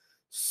something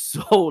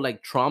so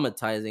like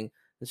traumatizing.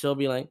 And she'll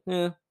be like,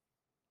 yeah,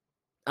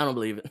 I don't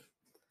believe it.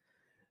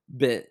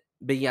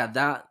 But yeah,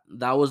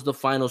 that was the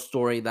final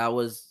story. That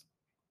was,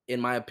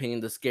 in my opinion,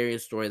 the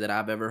scariest story that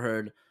I've ever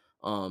heard.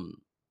 Um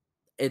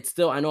it's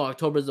still, I know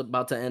October's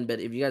about to end, but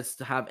if you guys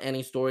have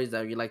any stories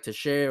that you'd like to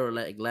share or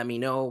like let me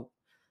know,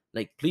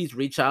 like please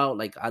reach out.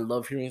 Like I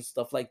love hearing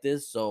stuff like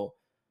this. So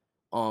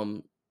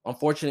um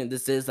unfortunately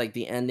this is like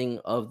the ending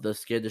of the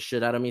Scared the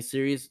Shit Out of Me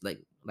series. Like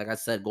I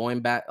said, going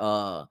back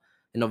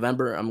in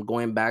November, I'm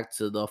going back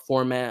to the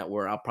format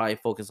where I'll probably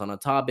focus on a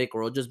topic,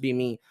 or it'll just be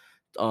me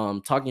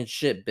talking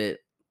shit. But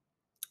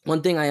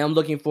one thing I am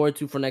looking forward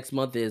to for next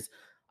month is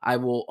I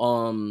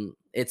will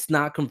it's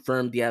not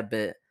confirmed yet,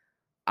 but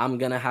I'm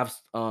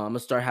gonna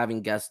start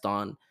having guests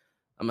on.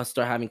 I'm gonna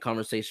start having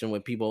conversation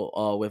with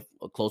people with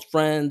close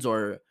friends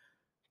or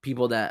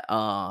people that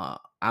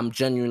I'm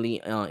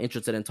genuinely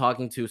interested in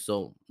talking to.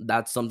 So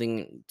that's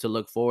something to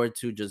look forward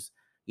to. Just,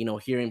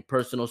 hearing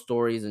personal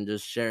stories and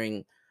just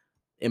sharing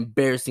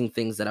embarrassing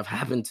things that have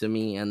happened to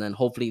me, and then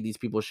hopefully these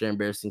people share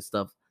embarrassing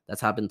stuff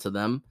that's happened to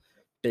them.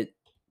 But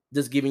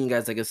just giving you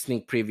guys like a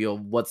sneak preview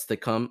of what's to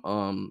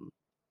come.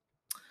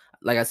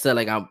 Like I said,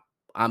 like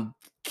I'm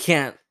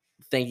can't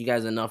thank you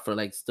guys enough for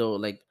like still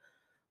like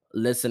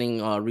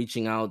listening,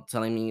 reaching out,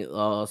 telling me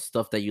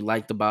stuff that you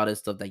liked about it,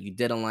 stuff that you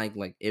didn't like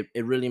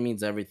it really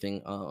means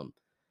everything.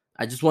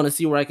 I just want to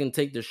see where I can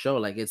take the show.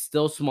 Like it's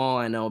still small,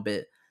 I know,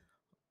 but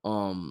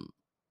um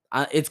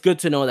it's good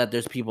to know that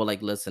there's people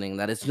like listening,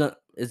 that it's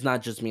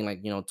not just me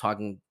like,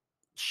 talking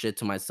shit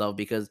to myself.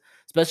 Because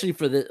especially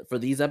for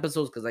these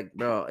episodes, because like,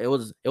 bro, it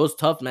was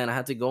tough, man. I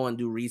had to go and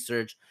do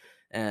research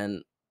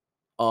and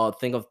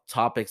think of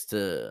topics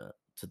to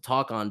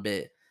talk on.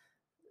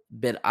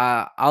 But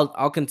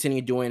I'll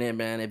continue doing it,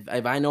 man.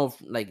 If I know,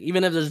 like,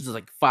 even if there's just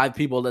like five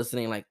people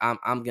listening, like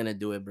I'm gonna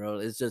do it, bro.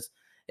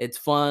 It's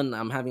fun.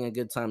 I'm having a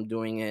good time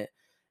doing it.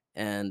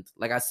 And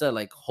like I said,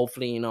 like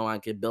hopefully, I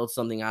could build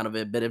something out of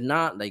it. But if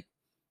not, like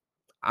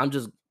I'm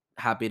just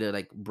happy to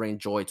like bring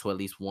joy to at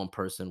least one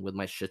person with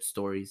my shit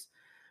stories.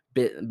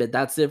 But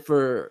that's it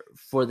for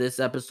this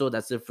episode.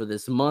 That's it for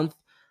this month.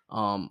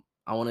 I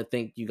want to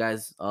thank you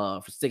guys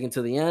for sticking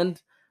to the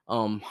end.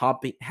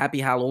 Happy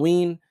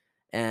Halloween,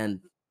 and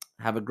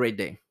have a great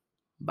day.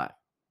 Bye.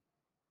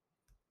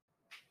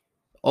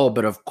 Oh,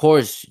 but of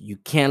course you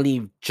can't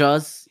leave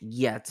just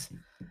yet,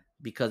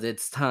 because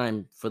it's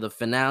time for the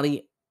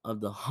finale of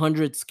the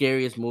 100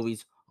 scariest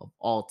movies of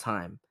all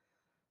time.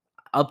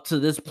 Up to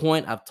this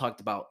point, I've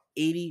talked about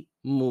 80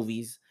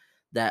 movies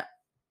that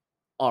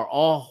are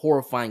all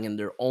horrifying in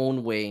their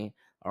own way,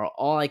 are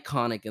all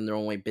iconic in their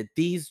own way. But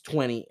these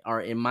 20 are,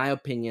 in my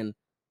opinion,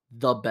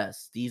 the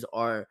best. These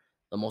are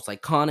the most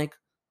iconic,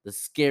 the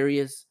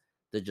scariest,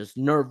 the just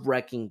nerve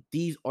wracking.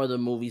 These are the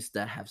movies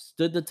that have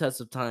stood the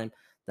test of time,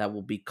 that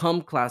will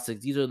become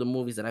classics. These are the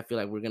movies that I feel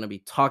like we're going to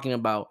be talking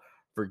about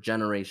for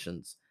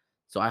generations.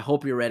 So I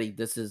hope you're ready.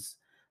 This is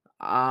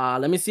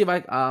let me see if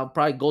I'll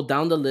probably go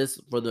down the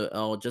list for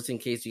the just in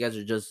case you guys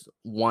are just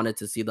wanted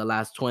to see the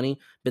last 20.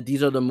 But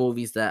these are the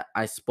movies that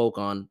I spoke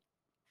on.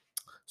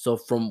 So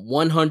from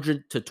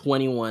 100 to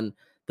 21,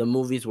 the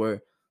movies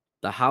were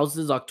The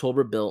Houses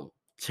October Built,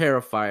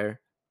 Terrifier,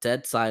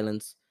 Dead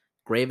Silence,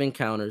 Grave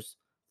Encounters,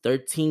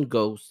 13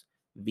 Ghosts,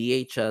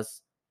 VHS,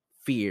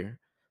 Fear,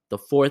 The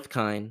Fourth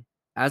Kind,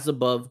 As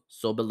Above,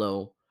 So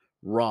Below,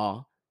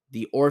 Raw,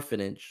 The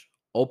Orphanage,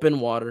 Open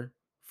Water,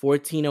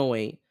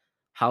 1408,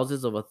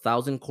 Houses of a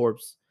Thousand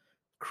Corpse,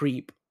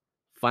 Creep,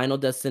 Final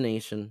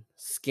Destination,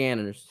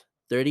 Scanners,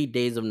 30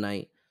 Days of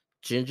Night,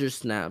 Ginger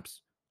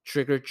Snaps,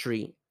 Trick or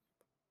Treat,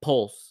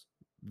 Pulse,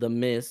 The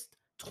Mist,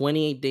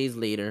 28 Days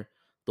Later,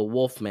 The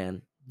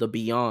Wolfman, The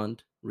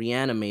Beyond,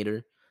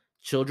 Reanimator,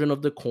 Children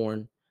of the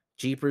Corn,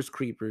 Jeepers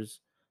Creepers,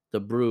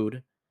 The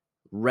Brood,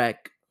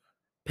 Wreck,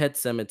 Pet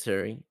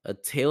Cemetery, A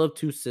Tale of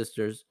Two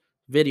Sisters,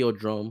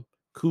 Videodrome,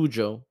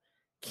 Cujo,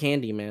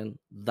 Candyman,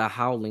 The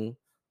Howling,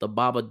 The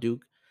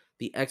Babadook,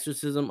 The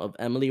Exorcism of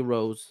Emily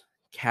Rose,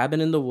 Cabin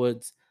in the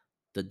Woods,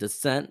 The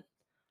Descent,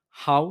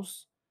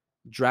 House,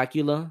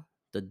 Dracula,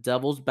 The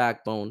Devil's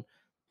Backbone,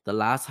 The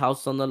Last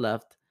House on the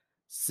Left,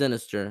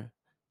 Sinister,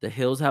 The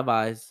Hills Have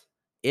Eyes,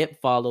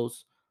 It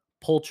Follows,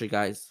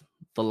 Poltergeist,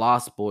 The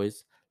Lost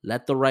Boys,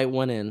 Let the Right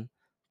One In,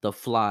 The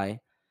Fly,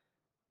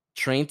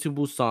 Train to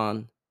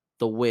Busan,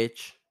 The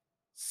Witch,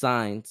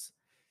 Signs,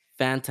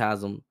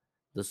 Phantasm,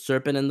 The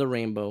Serpent and the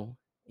Rainbow,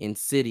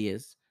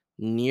 Insidious,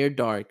 Near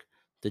Dark,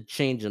 The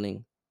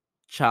Changeling,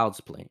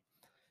 Child's Play.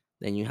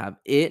 Then you have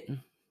It,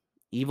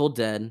 Evil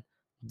Dead,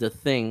 The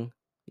Thing,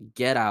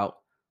 Get Out,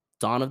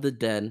 Dawn of the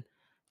Dead,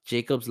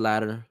 Jacob's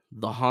Ladder,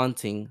 The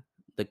Haunting,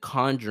 The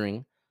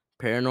Conjuring,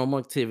 Paranormal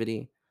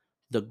Activity,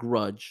 The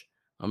Grudge,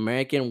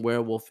 American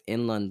Werewolf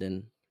in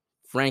London,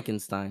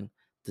 Frankenstein,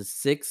 The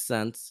Sixth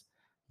Sense,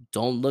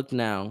 Don't Look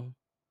Now,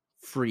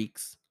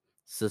 Freaks,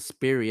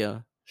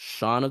 Suspiria,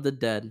 Shaun of the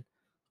Dead,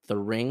 The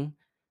Ring,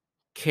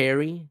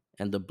 Carrie,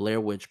 and The Blair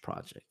Witch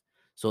Project.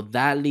 So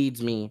that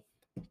leads me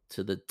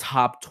to the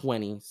top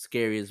 20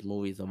 scariest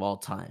movies of all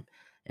time.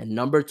 And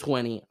number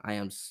 20, I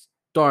am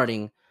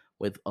starting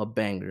with a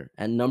banger.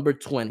 At number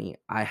 20,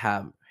 I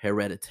have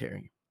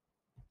Hereditary.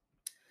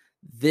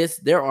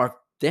 There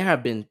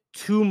have been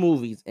two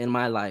movies in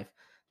my life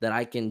that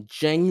I can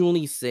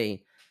genuinely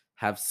say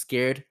have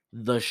scared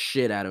the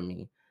shit out of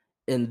me.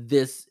 And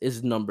this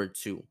is number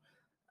two.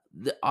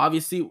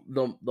 Obviously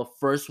the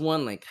first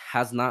one like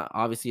has not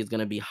obviously is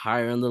going to be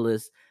higher on the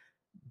list,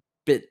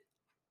 but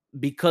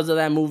because of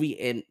that movie,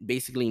 it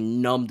basically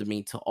numbed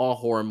me to all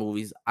horror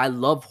movies. I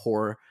love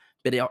horror,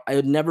 but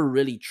it never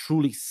really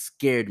truly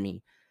scared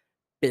me.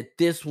 But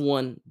this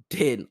one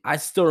did. I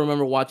still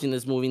remember watching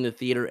this movie in the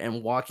theater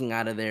and walking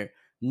out of there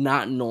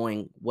not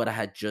knowing what I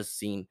had just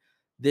seen.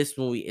 This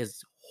movie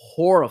is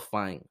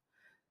horrifying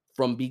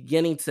from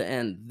beginning to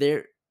end.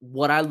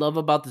 What I love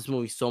about this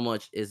movie so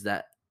much is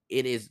that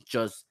it is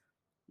just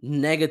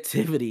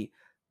negativity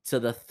to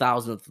the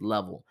thousandth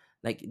level.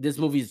 Like this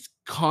movie is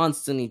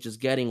constantly just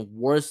getting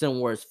worse and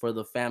worse for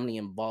the family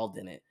involved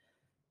in it.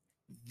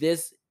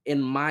 This,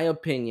 in my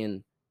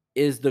opinion,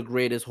 is the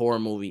greatest horror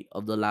movie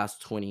of the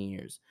last 20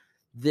 years.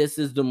 This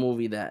is the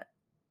movie that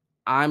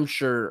I'm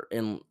sure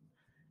and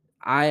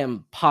I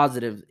am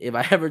positive if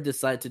I ever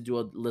decide to do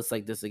a list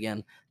like this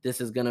again,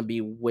 this is gonna be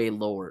way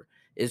lower.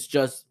 It's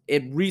just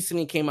it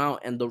recently came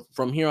out, and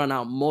from here on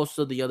out, most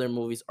of the other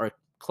movies are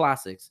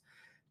classics,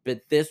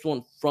 but this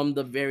one from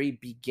the very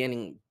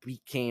beginning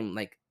became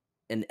like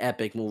an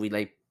epic movie.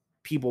 Like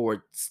people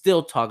were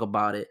still talk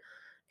about it.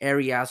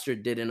 Ari Aster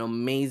did an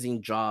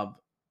amazing job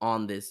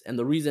on this, and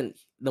the reason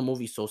the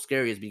movie's so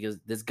scary is because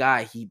this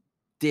guy he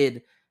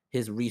did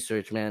his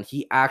research, man.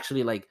 He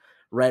actually like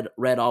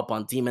read up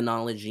on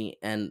demonology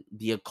and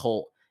the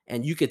occult,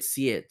 and you could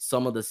see it.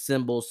 Some of the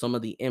symbols, some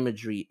of the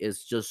imagery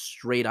is just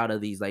straight out of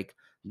these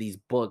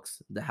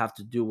books that have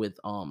to do with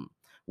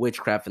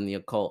witchcraft and the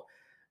occult.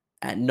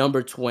 At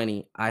number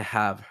 20, I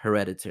have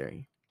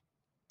Hereditary.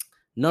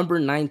 Number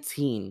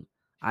 19,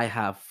 I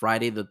have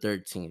Friday the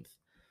 13th.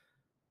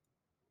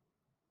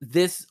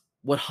 This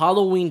what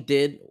Halloween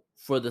did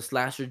for the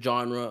slasher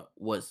genre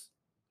was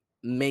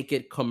make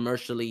it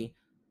commercially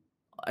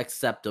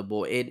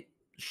acceptable. It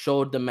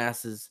showed the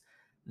masses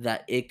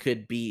that it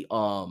could be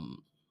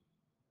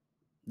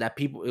that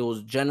people it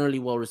was generally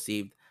well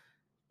received.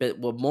 But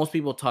what most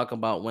people talk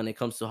about when it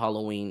comes to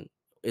Halloween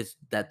is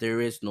that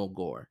there is no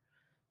gore.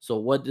 So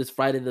what does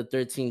Friday the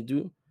 13th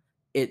do?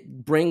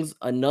 It brings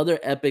another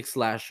epic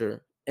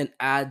slasher and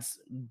adds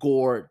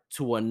gore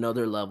to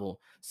another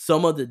level.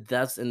 Some of the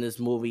deaths in this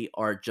movie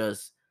are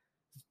just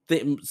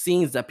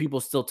scenes that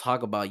people still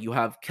talk about. You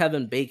have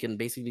Kevin Bacon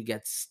basically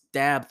get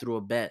stabbed through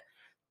a bed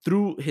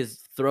through his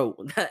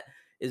throat. That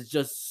is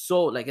just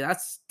so like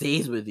that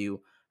stays with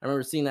you. I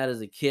remember seeing that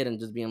as a kid and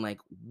just being like,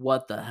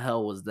 "What the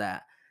hell was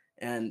that?"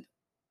 And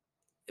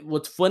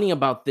what's funny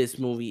about this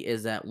movie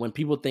is that when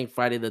people think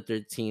Friday the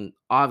 13th,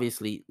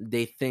 obviously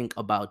they think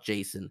about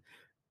Jason.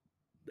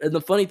 And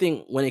the funny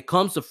thing when it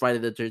comes to Friday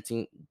the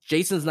 13th,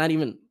 Jason's not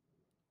even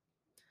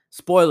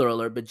spoiler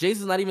alert, but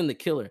Jason's not even the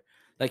killer.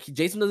 Like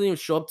Jason doesn't even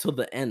show up till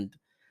the end.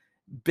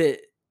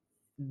 But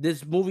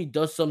this movie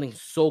does something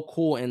so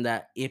cool in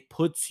that it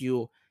puts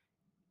you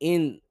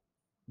in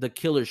the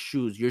killer's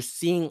shoes. You're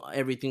seeing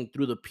everything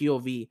through the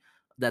POV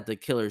that the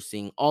killer's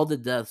seeing. All the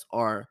deaths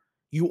are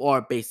you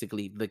are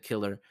basically the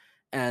killer.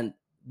 And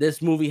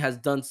this movie has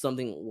done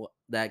something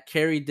that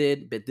Carrie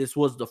did, but this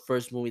was the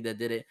first movie that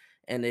did it,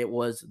 and it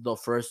was the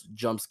first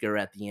jump scare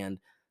at the end.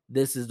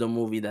 This is the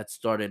movie that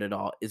started it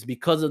all. It's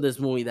because of this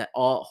movie that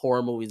all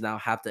horror movies now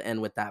have to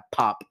end with that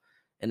pop,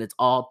 and it's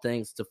all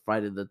thanks to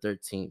Friday the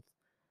 13th.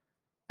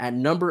 At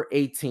number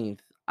 18th,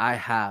 I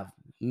have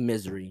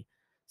Misery.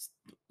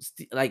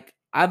 Like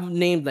I've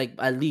named like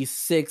at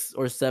least 6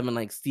 or 7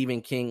 like Stephen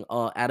King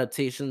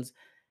adaptations,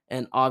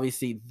 and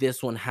obviously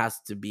this one has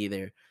to be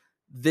there.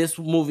 This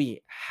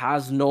movie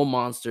has no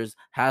monsters,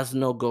 has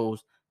no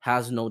ghosts,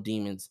 has no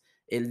demons.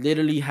 It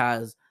literally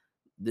has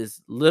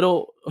this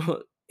little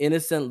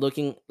innocent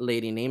looking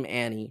lady named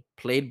Annie,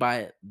 played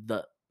by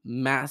the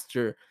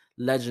master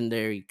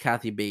legendary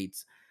Kathy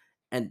Bates.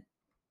 And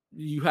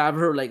you have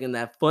her like in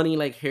that funny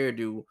like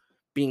hairdo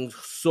being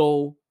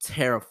so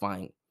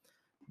terrifying.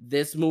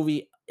 This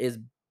movie is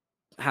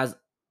has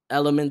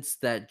elements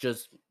that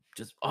just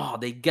oh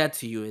they get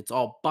to you. It's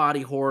all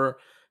body horror,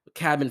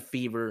 cabin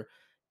fever,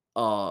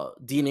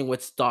 dealing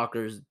with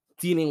stalkers,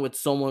 dealing with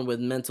someone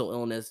with mental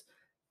illness.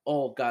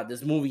 Oh god,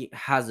 this movie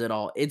has it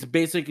all. It's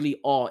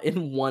basically all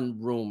in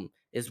one room.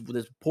 It's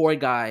this poor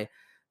guy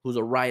who's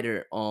a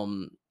writer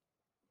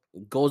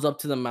goes up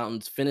to the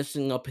mountains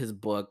finishing up his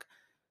book,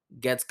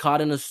 gets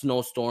caught in a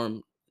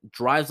snowstorm,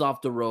 drives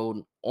off the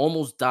road,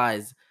 almost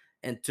dies,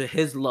 and to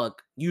his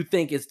luck, you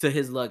think it's to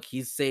his luck,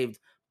 he's saved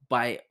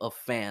by a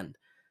fan.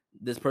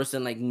 This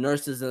person like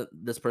nurses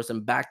this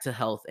person back to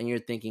health, and you're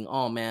thinking,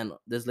 "Oh man,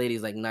 this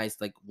lady's like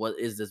nice. Like, what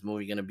is this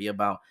movie gonna be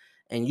about?"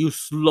 And you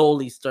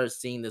slowly start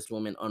seeing this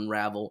woman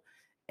unravel.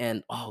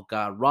 And oh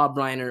god, Rob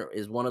Reiner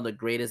is one of the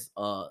greatest.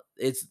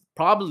 It's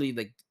probably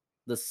like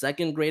the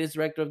second greatest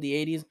director of the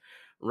 '80s,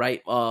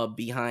 right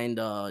behind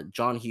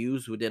John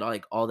Hughes, who did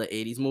like all the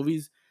 '80s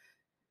movies.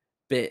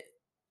 But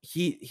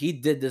he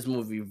did this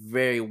movie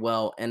very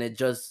well, and it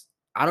just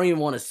I don't even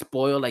want to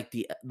spoil like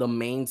the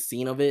main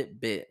scene of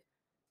it, but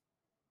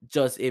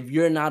just if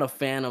you're not a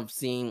fan of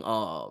seeing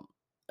of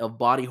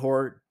body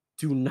horror,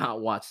 do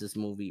not watch this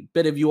movie.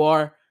 But if you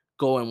are,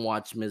 go and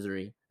watch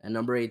Misery. At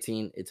number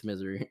 18, it's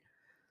Misery.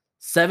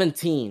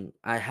 17,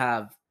 I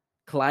have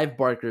Clive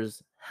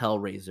Barker's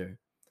Hellraiser.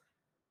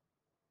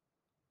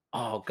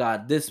 Oh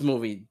god, this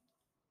movie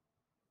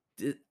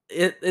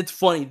it's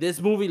funny. This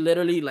movie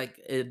literally like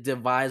it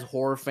divides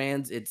horror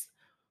fans. It's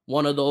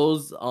one of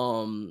those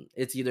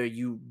it's either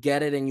you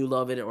get it and you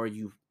love it or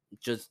you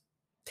just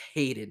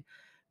hate it.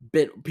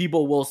 But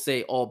people will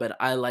say, "Oh, but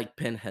I like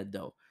Pinhead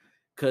though."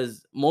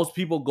 Cuz most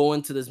people go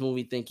into this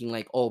movie thinking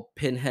like, "Oh,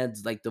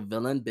 Pinhead's like the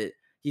villain," but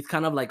he's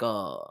kind of like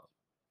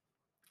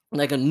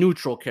a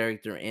neutral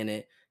character in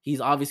it. He's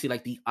obviously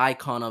like the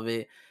icon of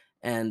it,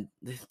 and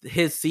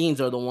his scenes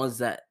are the ones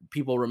that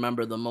people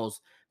remember the most.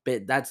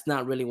 But that's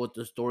not really what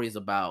the story is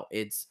about.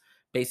 It's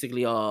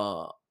basically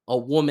a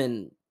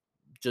woman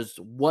just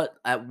what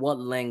at what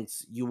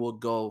lengths you will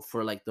go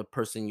for like the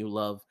person you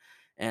love.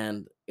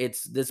 And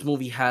it's this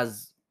movie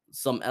has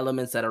some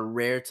elements that are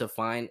rare to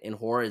find in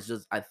horror. It's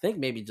just I think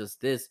maybe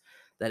just this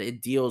that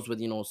it deals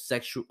with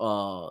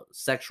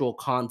sexual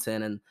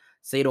content and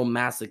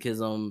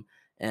sadomasochism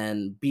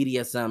and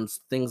BDSMs,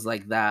 things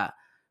like that.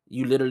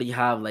 You literally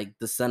have like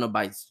the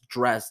Cenobites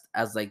dressed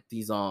as like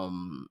these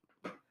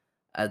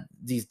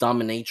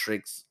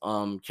dominatrix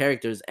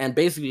characters, and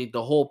basically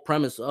the whole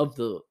premise of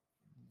the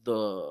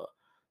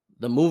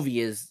the movie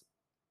is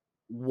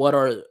what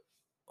are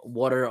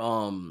what are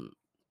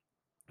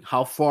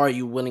how far are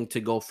you willing to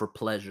go for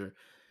pleasure.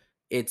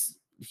 It's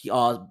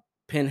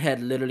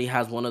Pinhead literally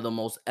has one of the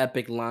most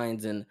epic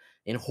lines in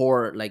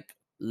horror like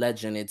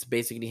legend. It's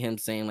basically him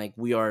saying like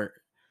we are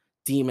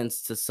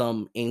demons to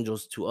some,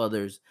 angels to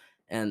others.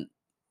 And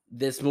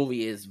this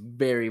movie is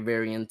very,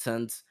 very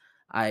intense.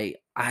 I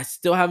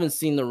still haven't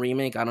seen the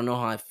remake. I don't know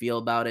how I feel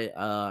about it.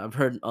 I've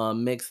heard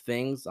mixed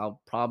things.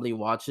 I'll probably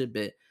watch it,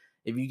 but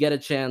if you get a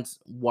chance,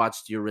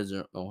 watch the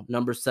original.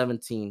 Number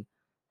 17,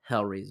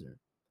 Hellraiser.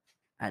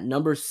 At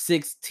number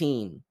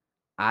 16,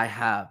 I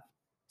have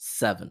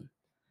Seven.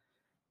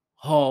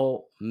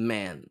 Oh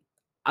man.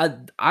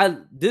 I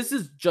this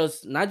is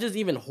just not just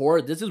even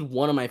horror. This is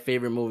one of my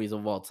favorite movies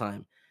of all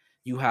time.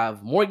 You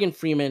have Morgan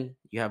Freeman,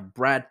 you have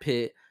Brad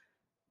Pitt.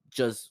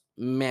 Just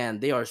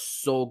man, they are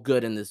so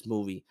good in this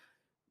movie.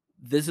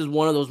 This is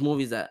one of those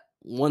movies that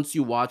once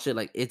you watch it,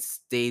 like it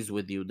stays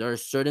with you. There are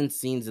certain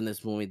scenes in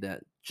this movie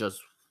that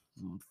just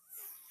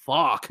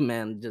fuck,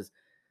 man. Just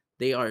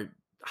they are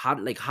how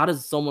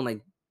does someone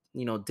like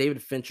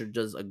David Fincher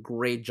does a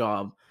great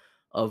job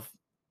of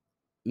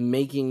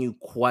making you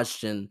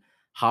question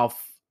how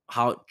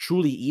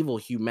truly evil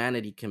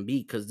humanity can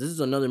be, because this is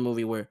another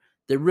movie where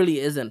there really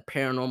isn't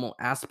paranormal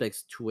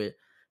aspects to it,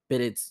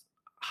 but it's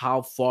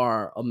how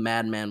far a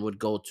madman would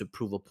go to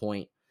prove a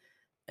point.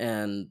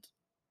 And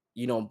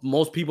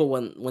most people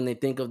when they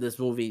think of this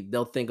movie,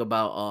 they'll think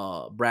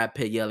about Brad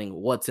Pitt yelling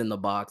what's in the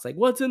box, like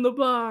what's in the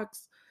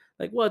box,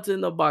 like what's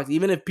in the box.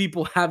 Even if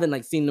people haven't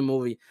like seen the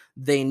movie,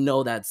 they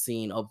know that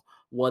scene of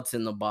what's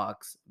in the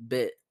box.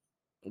 But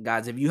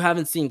guys, if you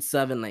haven't seen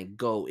Seven, like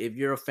go. If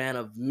you're a fan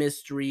of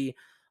mystery,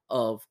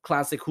 of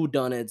classic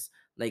whodunits,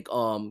 like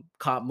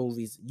cop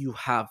movies, you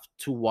have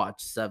to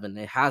watch Seven.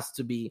 It has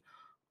to be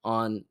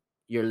on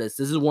your list.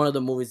 This is one of the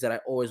movies that I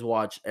always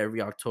watch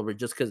every October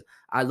just because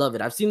I love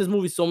it. I've seen this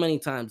movie so many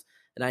times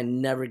and I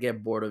never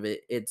get bored of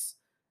it. It's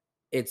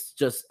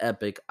just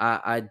epic.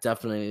 I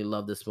definitely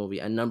love this movie.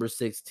 At number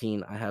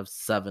 16, I have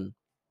Seven.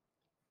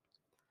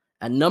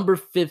 At number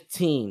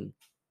 15,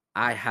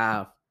 I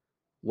have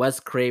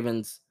Wes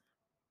Craven's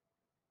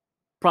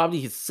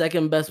probably his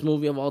second best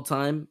movie of all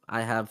time.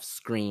 I have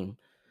Scream.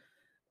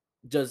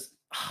 just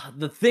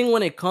the thing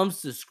when it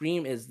comes to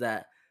Scream is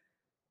that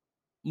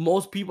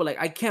most people like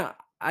I can't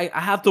I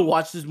have to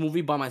watch this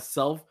movie by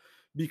myself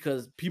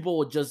because people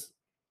will just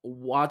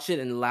watch it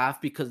and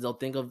laugh because they'll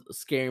think of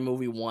Scary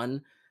Movie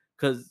 1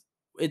 cuz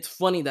it's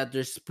funny that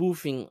they're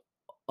spoofing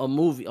a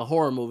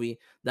horror movie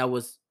that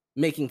was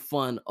making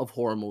fun of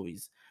horror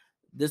movies.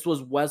 This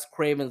was Wes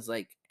Craven's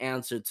like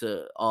answer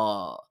to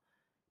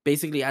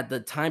basically at the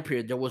time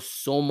period there was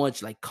so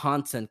much like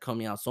content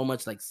coming out, so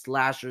much like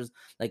slashers,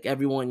 like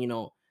everyone,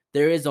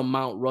 there is a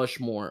Mount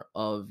Rushmore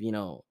of,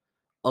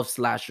 of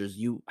slashers.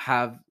 You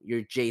have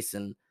your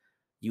Jason,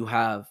 you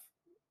have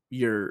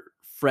your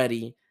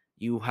Freddy,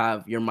 you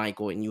have your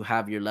Michael, and you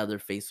have your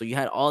Leatherface. So you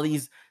had all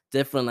these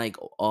different like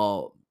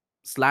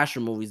slasher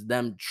movies,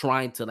 them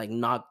trying to like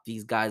knock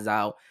these guys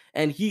out.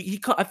 And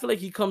I feel like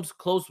he comes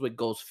close with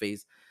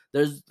Ghostface.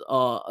 There's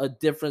a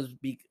difference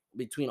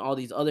between all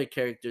these other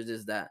characters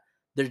is that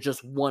they're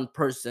just one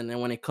person,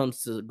 and when it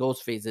comes to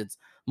Ghostface, it's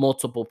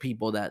multiple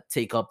people that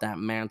take up that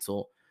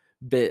mantle.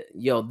 But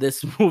yo,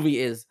 this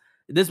movie's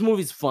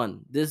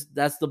fun.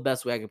 That's the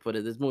best way I can put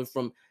it. This movie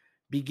from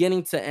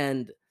beginning to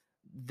end,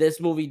 this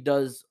movie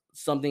does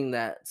something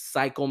that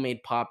Psycho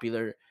made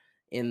popular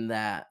in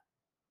that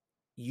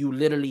you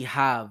literally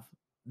have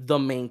the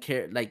main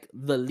character, like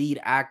the lead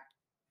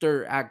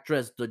actor,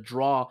 actress, the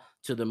draw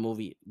to the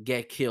movie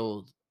get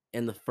killed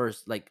in the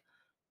first like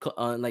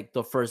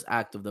the first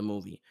act of the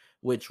movie,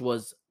 which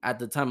was at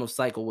the time of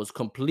Psycho was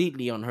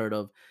completely unheard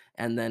of.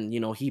 And then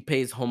he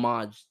pays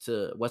homage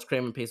to Wes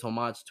Craven pays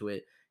homage to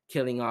it,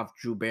 killing off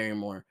Drew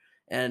Barrymore.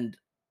 And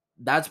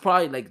that's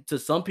probably like to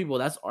some people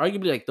that's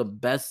arguably like the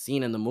best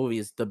scene in the movie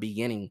is the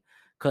beginning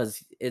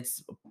because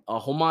it's a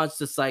homage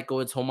to Psycho,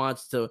 it's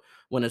homage to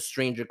When a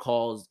Stranger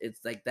Calls. It's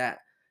like that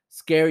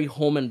scary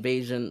home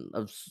invasion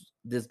of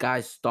this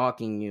guy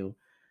stalking you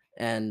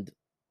and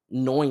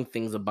knowing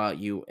things about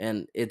you,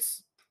 and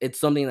it's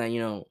something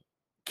that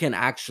can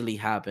actually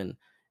happen.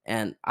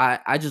 And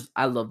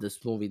I love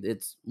this movie.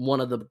 It's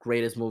one of the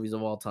greatest movies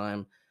of all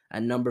time.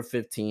 At number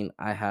 15,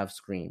 I have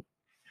Scream.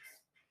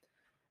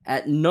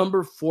 At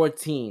number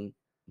 14,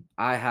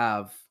 I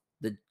have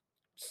the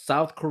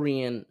South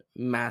Korean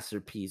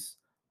masterpiece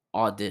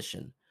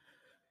Audition.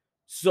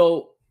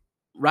 So,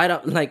 right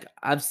up, like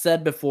I've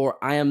said before,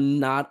 I am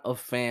not a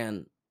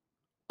fan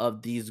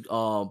of these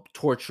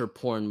torture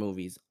porn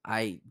movies.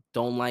 I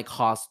don't like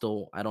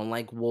Hostel. I don't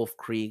like Wolf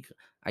Creek.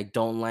 I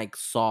don't like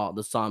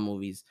the Saw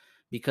movies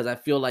because I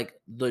feel like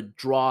the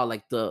draw,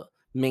 like the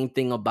main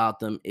thing about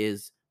them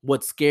is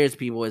what scares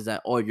people is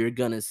that, oh, you're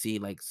gonna see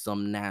like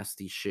some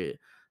nasty shit.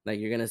 Like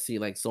you're gonna see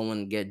like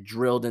someone get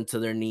drilled into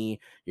their knee.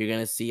 You're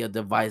gonna see a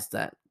device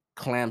that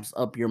clamps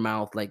up your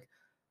mouth. Like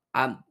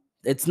I'm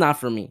it's not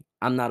for me.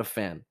 I'm not a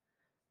fan.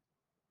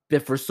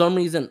 But for some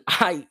reason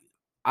I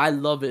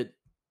love it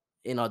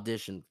in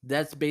Audition.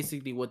 That's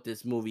basically what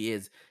this movie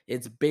is.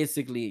 It's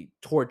basically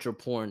torture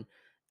porn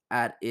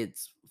at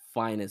its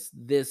finest.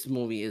 This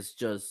movie is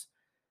just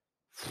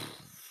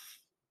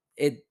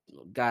it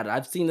God,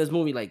 I've seen this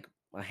movie like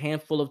a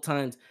handful of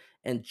times,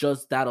 and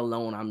just that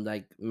alone I'm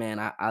like, man,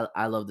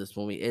 I love this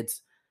movie.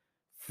 It's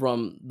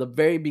from the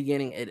very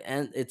beginning,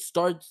 it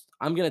starts,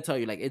 I'm going to tell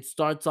you, like it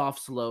starts off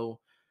slow.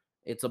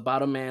 It's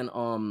about a man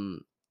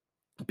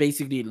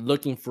basically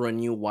looking for a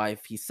new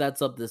wife. He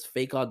sets up this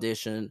fake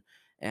audition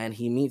and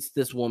he meets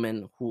this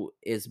woman who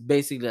is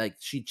basically like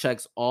she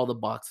checks all the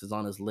boxes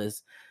on his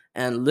list.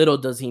 And little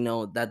does he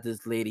know that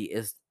this lady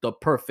is the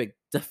perfect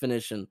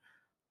definition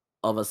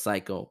of a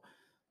psycho.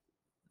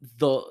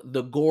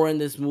 The gore in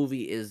this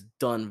movie is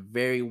done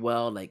very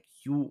well. Like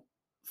you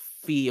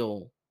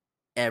feel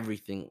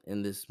everything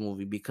in this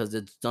movie because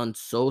it's done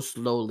so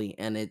slowly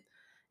and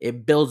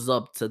it builds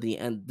up to the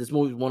end. This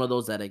movie is one of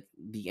those that like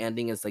the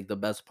ending is like the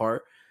best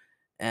part.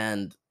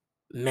 And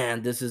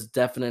man, this is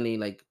definitely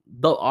like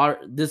the art.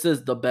 This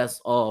is the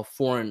best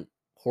foreign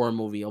horror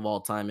movie of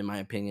all time, in my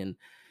opinion.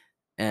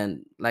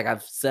 And like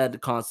I've said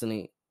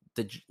constantly,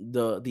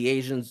 the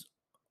Asians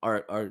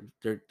are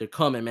they're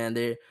coming, man.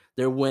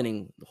 They're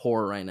winning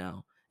horror right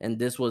now, and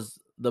this was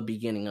the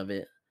beginning of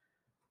it.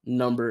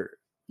 Number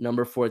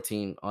number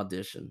 14,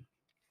 Audition.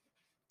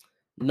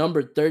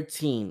 Number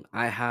 13,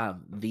 I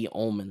have The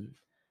Omen.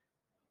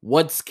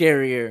 What's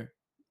scarier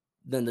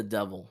than the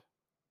devil?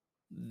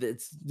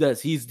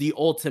 That's he's the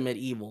ultimate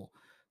evil.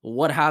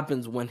 What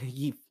happens when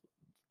he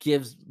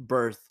gives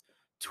birth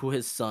to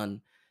his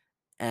son,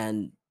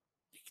 and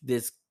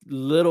this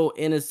little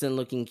innocent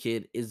looking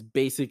kid is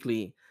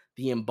basically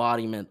the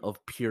embodiment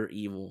of pure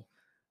evil?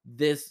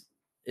 This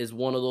is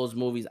one of those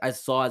movies I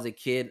saw as a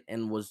kid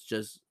and was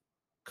just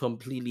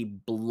completely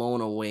blown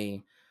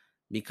away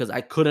because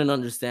I couldn't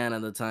understand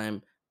at the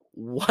time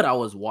what I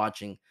was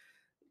watching.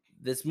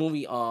 This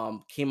movie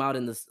came out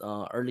in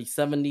the early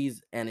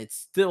 70s and it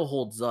still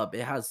holds up.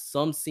 It has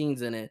some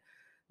scenes in it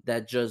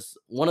that just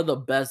one of the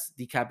best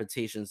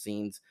decapitation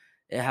scenes.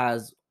 It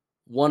has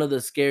one of the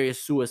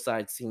scariest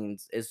suicide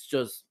scenes. It's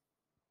just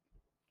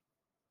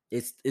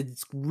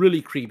It's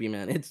really creepy,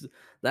 man. It's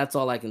That's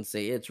all I can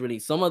say. It's really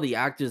some of the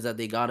actors that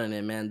they got in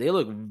it, man. They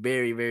look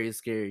very, very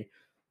scary,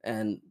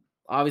 and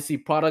obviously,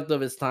 product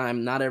of its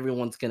time. Not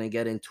everyone's gonna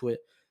get into it,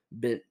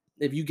 but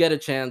if you get a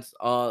chance,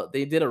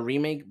 they did a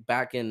remake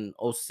back in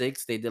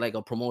 '06. They did like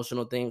a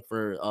promotional thing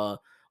for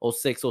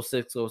 '06,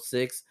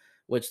 '06,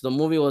 which the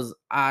movie was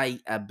I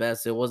at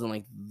best. It wasn't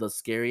like the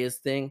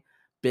scariest thing,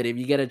 but if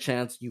you get a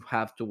chance, you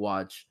have to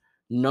watch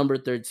number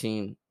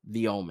 13,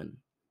 The Omen.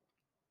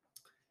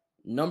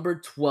 Number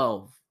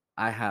 12,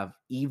 I have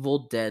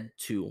Evil Dead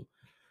 2.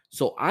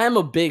 So I am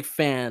a big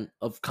fan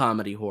of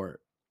comedy horror.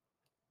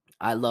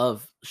 I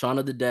love Shaun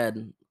of the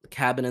Dead,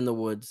 Cabin in the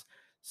Woods,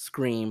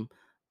 Scream,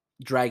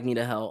 Drag Me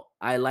to Hell.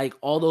 I like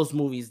all those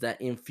movies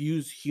that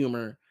infuse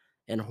humor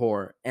and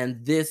horror.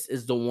 And this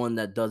is the one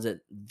that does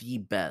it the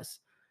best.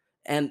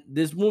 And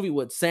this movie,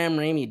 what Sam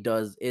Raimi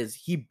does is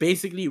he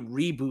basically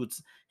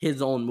reboots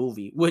his own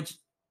movie, which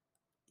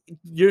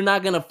you're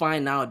not gonna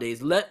find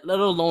nowadays. Let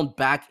alone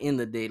back in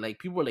the day. Like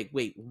people are like,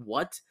 wait,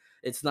 what?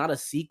 It's not a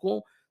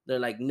sequel. They're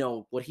like,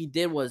 no. What he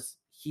did was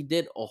he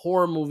did a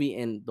horror movie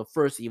in the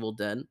first Evil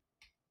Dead,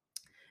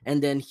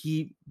 and then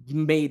he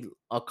made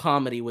a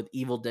comedy with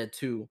Evil Dead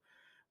 2,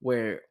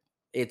 where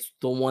it's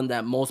the one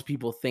that most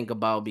people think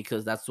about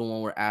because that's the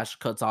one where Ash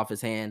cuts off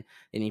his hand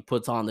and he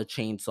puts on the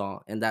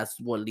chainsaw, and that's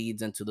what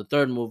leads into the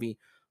third movie,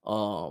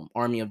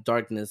 Army of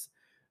Darkness.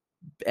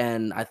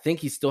 And I think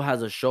he still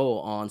has a show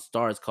on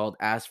Stars called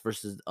Ash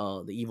versus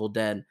the Evil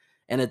Dead,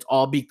 and it's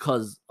all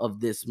because of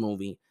this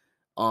movie.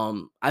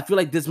 I feel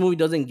like this movie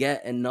doesn't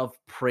get enough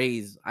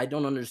praise. I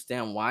don't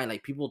understand why.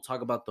 Like people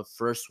talk about the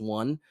first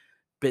one,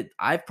 but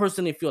I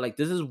personally feel like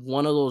this is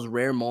one of those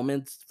rare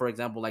moments, for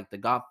example, like The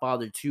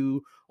Godfather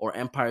 2 or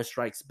Empire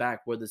Strikes Back,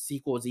 where the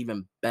sequel is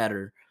even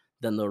better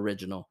than the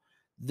original.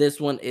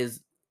 This one is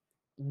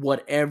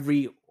what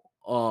every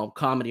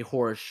comedy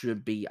horror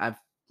should be.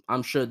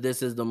 I'm sure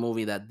this is the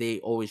movie that they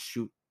always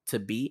shoot to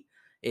beat.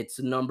 It's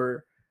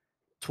number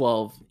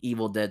 12,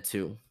 Evil Dead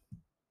 2.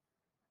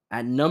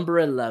 At number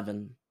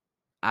 11,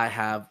 I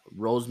have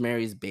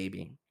Rosemary's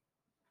Baby.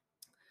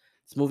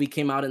 This movie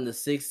came out in the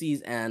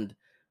 60s, and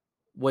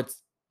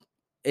what's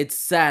it's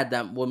sad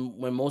that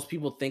when most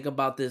people think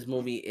about this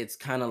movie, it's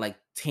kind of like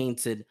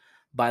tainted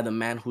by the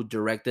man who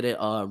directed it,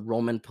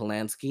 Roman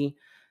Polanski.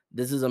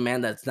 This is a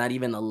man that's not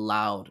even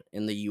allowed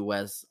in the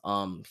US.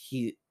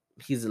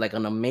 He's like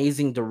an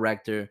amazing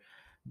director,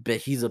 but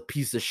he's a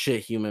piece of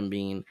shit human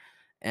being,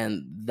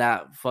 and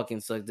that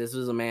fucking sucks. This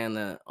is a man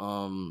that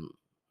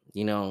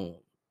you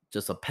know,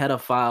 just a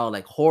pedophile,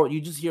 like you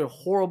just hear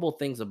horrible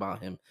things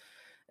about him.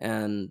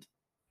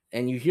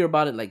 And you hear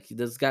about it like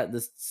this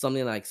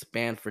something like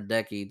spanned for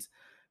decades,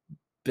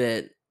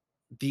 but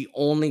the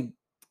only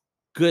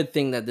good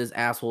thing that this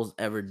asshole's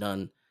ever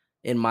done,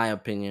 in my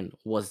opinion,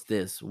 was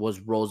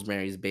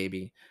Rosemary's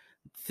Baby.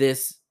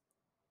 This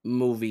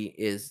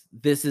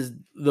this is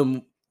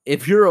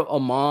if you're a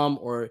mom,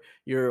 or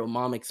you're a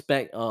mom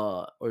expect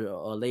or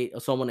a late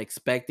or someone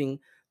expecting,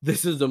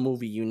 this is the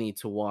movie you need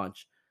to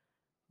watch.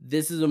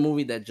 This is a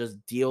movie that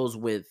just deals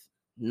with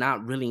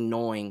not really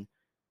knowing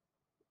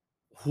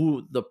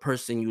who the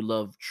person you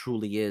love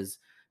truly is,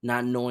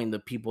 not knowing the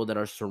people that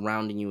are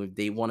surrounding you, if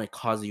they want to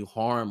cause you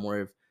harm or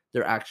if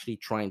they're actually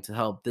trying to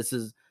help. This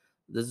is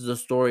a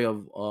story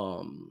of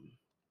a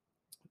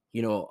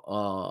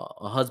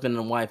husband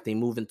and wife. They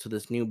move into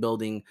this new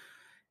building,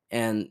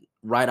 and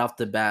right off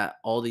the bat,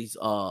 all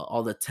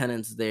the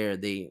tenants there,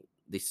 they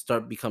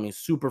start becoming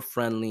super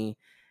friendly,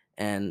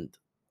 and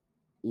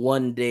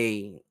one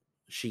day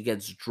she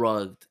gets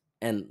drugged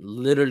and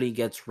literally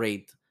gets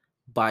raped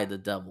by the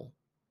devil.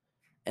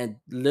 And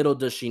little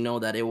does she know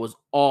that it was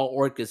all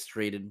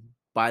orchestrated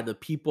by the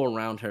people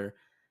around her.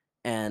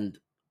 And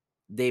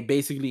they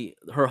basically,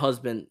 her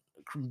husband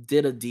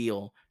did a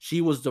deal. She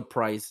was the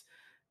price,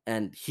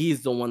 and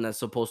he's the one that's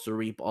supposed to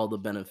reap all the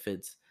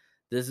benefits.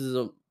 This is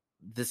a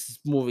this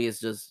movie is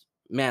just,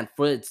 man,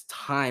 for its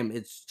time,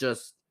 it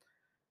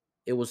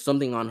was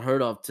something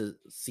unheard of to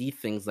see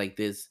things like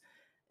this.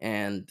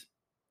 And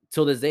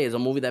till this day, is a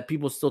movie that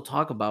people still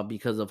talk about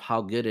because of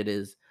how good it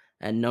is.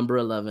 At number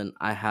 11,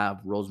 I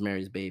have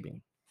Rosemary's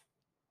Baby.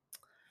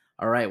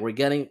 All right, we're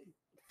getting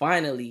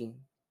finally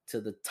to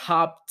the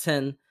top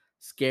 10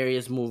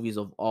 scariest movies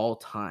of all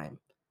time.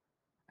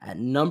 At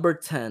number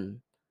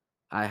 10,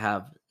 I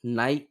have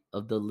Night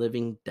of the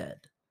Living Dead.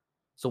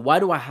 So, why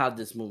do I have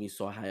this movie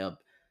so high up?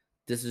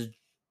 This is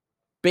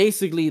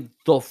basically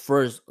the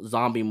first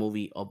zombie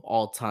movie of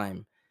all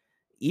time.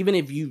 Even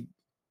if you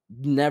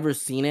never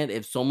seen it,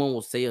 if someone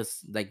will say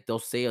us like they'll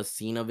say a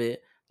scene of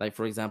it, like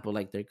for example,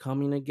 like they're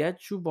coming to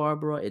get you,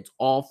 Barbara. It's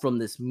all from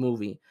this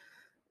movie.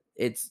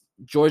 It's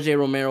George A.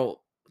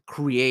 Romero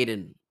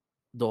created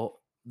the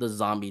the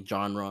zombie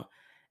genre,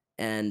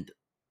 and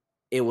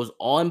it was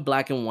all in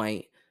black and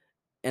white.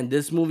 And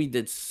this movie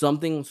did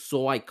something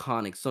so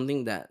iconic,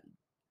 something that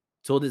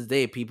till this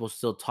day people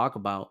still talk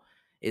about,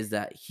 is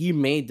that he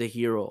made the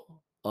hero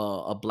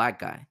a black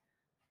guy.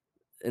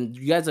 And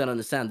you guys gotta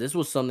understand, this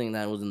was something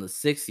that was in the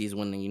 60s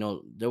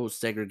when there was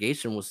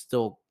segregation was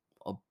still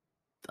a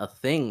a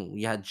thing.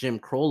 We had Jim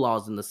Crow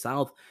laws in the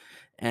South,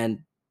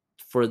 and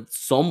for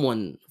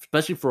someone,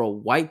 especially for a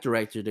white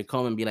director, to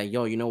come and be like,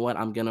 "Yo, you know what?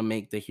 I'm gonna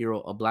make the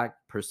hero a black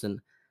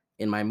person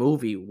in my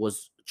movie,"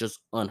 was just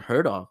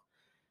unheard of,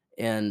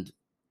 and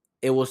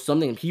it was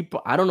something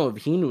people. I don't know if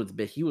he knew it,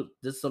 but he was.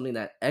 This is something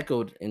that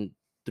echoed in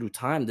through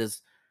time.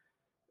 This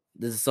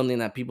is something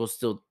that people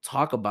still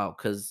talk about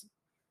because,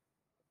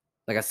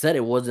 like I said,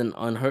 it wasn't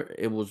unheard.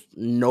 It was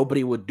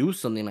nobody would do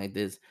something like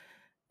this,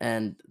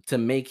 and to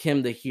make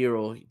him the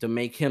hero, to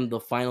make him the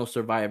final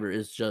survivor,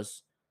 is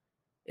just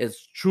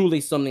it's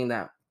truly something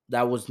that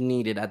was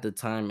needed at the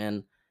time,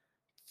 and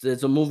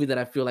it's a movie that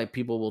I feel like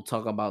people will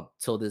talk about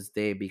till this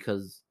day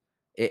because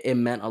it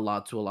meant a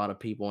lot to a lot of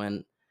people,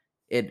 and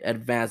it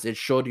advanced. It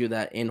showed you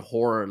that in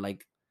horror,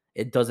 like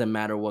it doesn't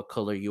matter what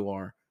color you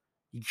are,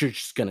 you're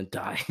just gonna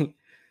die.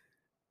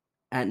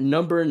 At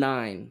number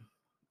 9,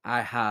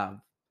 I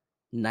have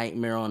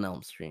Nightmare on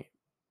Elm Street.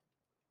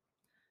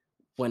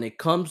 When it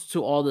comes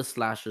to all the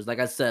slashers, like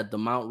I said, the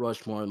Mount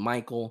Rushmore,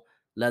 Michael,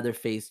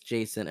 Leatherface,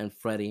 Jason, and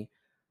Freddy,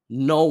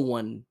 no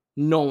one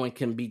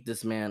can beat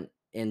this man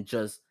in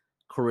just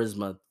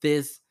charisma.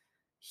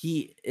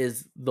 He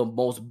is the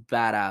most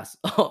badass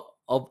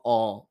of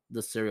all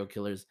the serial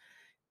killers.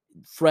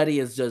 Freddy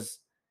is just,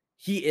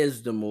 he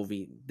is the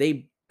movie.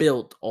 They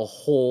built a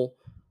whole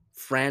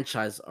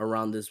franchise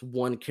around this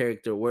one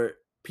character where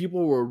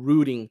people were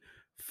rooting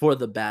for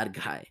the bad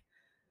guy.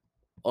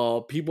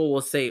 People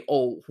will say,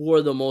 "Oh, who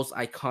are the most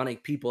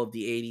iconic people of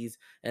the '80s?"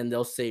 And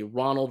they'll say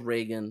Ronald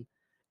Reagan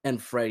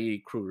and Freddy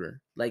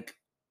Krueger. Like,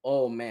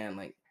 oh man,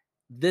 like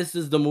this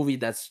is the movie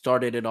that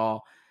started it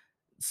all.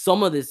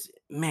 Some of this,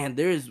 man,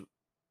 there is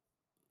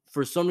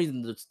for some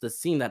reason the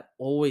scene that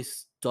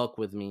always stuck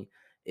with me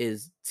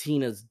is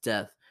Tina's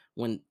death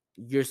when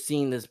you're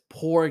seeing this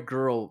poor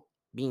girl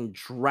being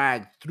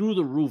dragged through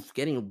the roof,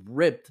 getting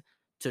ripped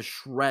to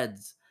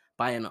shreds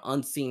by an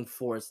unseen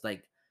force.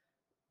 Like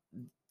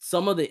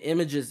some of the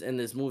images in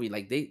this movie,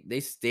 like they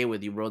stay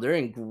with you, bro. They're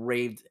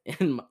engraved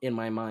in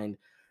my mind.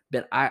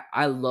 But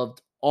I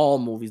loved all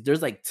movies.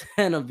 There's like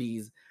 10 of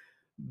these,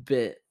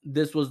 but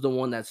this was the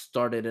one that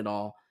started it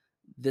all.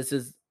 This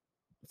is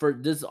for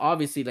this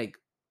obviously like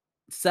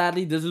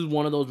sadly this is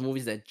one of those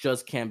movies that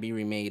just can't be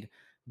remade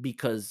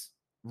because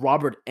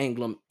Robert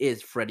Englund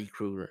is Freddy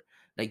Krueger.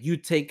 Like you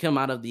take him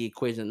out of the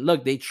equation.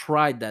 Look, they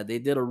tried that. They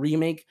did a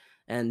remake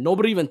and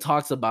nobody even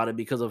talks about it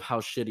because of how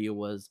shitty it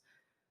was.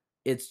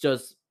 It's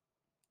just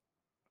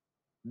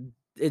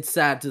it's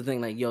sad to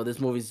think like, yo, this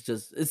movie's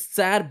just it's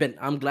sad, but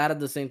I'm glad at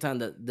the same time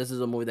that this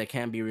is a movie that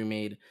can't be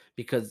remade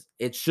because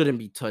it shouldn't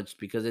be touched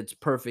because it's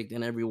perfect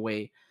in every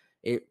way.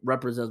 It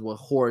represents what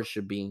horror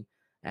should be.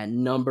 At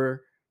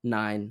number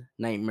 9,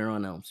 Nightmare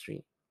on Elm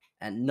Street.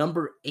 At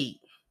number 8,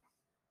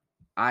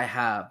 I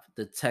have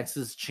the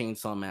Texas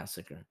Chainsaw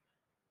Massacre.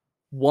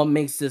 What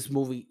makes this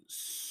movie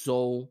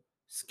so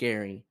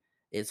scary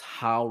is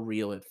how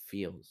real it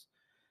feels.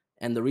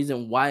 And the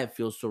reason why it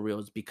feels so real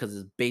is because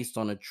it's based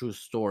on a true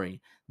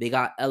story. They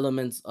got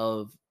elements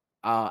of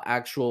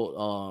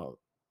actual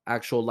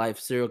life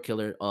serial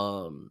killer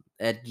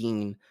Ed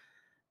Gein,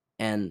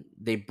 and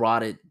they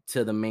brought it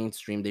to the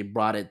mainstream. They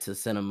brought it to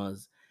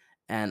cinemas.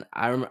 And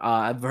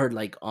I've heard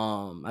like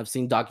I've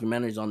seen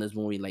documentaries on this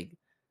movie. Like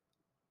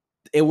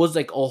it was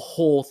like a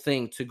whole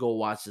thing to go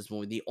watch this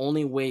movie. The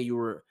only way you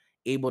were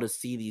able to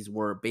see these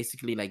were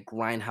basically like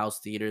grindhouse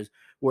theaters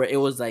where it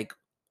was like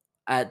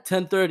at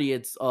 10:30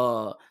 it's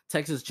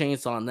Texas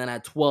Chainsaw, and then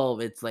at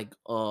 12 it's like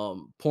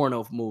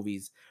porno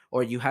movies,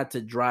 or you had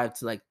to drive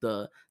to like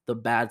the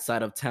bad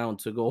side of town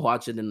to go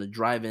watch it in the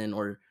drive-in,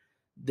 or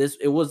this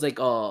it was like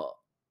a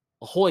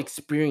whole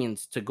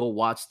experience to go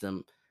watch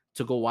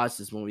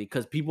this movie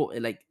because people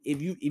like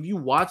if you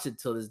watch it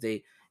till this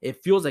day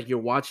it feels like you're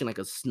watching like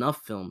a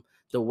snuff film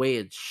the way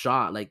it's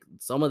shot. Like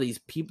some of these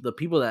people, the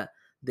people that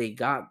they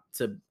got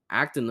to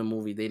act in the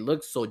movie, they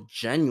look so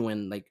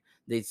genuine. Like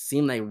they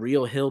seem like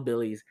real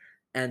hillbillies,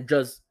 and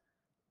just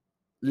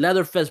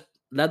Leatherface.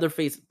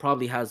 Leatherface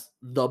probably has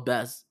the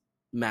best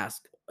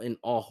mask in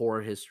all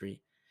horror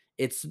history.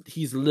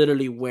 He's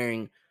literally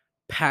wearing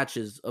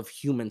patches of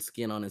human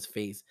skin on his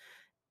face,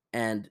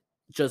 and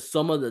just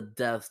some of the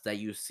deaths that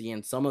you see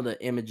and some of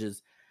the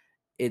images,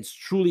 it's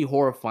truly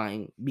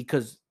horrifying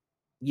because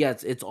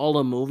yes, it's all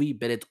a movie,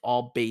 but it's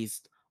all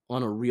based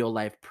on a real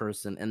life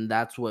person, and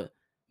that's what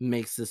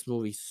makes this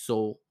movie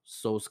so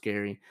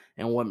scary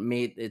and what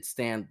made it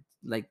stand.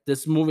 Like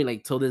this movie,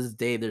 like till this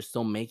day they're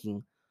still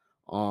making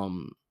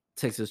um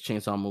Texas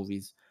Chainsaw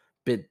movies,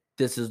 but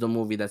this is the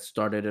movie that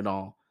started it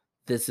all.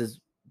 This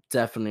is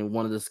definitely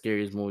one of the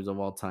scariest movies of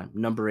all time.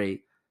 Number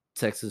 8,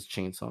 Texas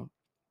Chainsaw.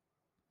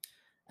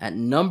 At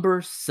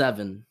number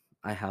 7,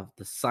 I have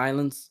The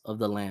Silence of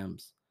the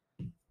Lambs.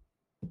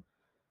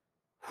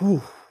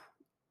 Whew.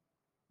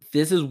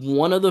 This is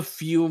one of the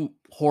few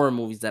horror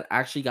movies that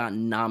actually got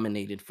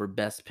nominated for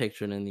Best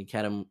Picture in the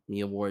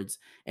Academy Awards.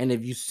 And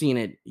if you've seen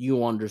it,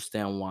 you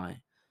understand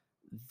why.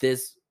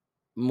 This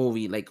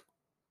movie like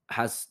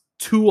has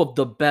two of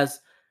the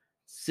best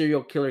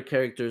serial killer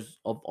characters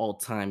of all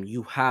time.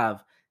 You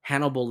have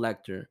Hannibal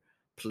Lecter,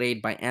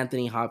 played by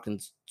Anthony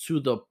Hopkins, to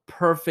the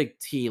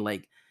perfect T,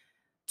 like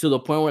to the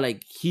point where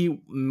like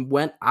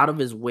went out of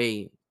his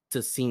way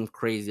to seem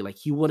crazy. Like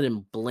he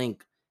wouldn't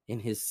blink in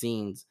his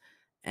scenes,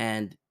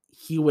 and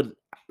he would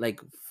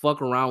like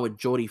fuck around with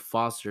Jodie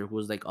Foster, who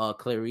was like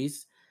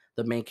Clarice,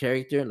 the main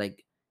character.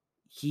 Like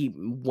he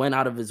went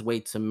out of his way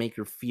to make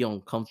her feel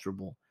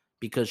uncomfortable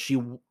because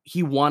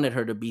he wanted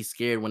her to be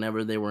scared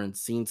whenever they were in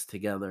scenes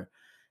together.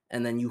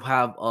 And then you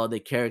have the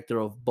character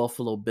of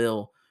Buffalo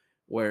Bill,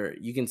 where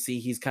you can see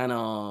he's kind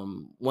of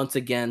once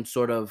again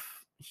sort of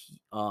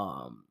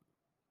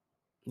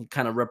he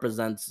kind of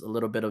represents a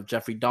little bit of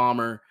Jeffrey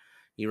Dahmer.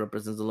 He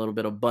represents a little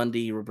bit of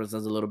Bundy. He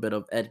represents a little bit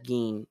of Ed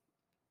Gein.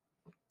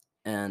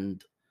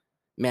 And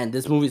man,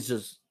 this movie's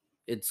just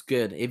it's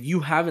good. If you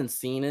haven't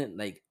seen it,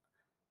 like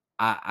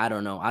I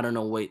don't know. I don't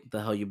know what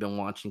the hell you've been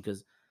watching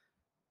because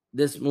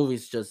this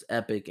movie's just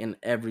epic in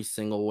every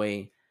single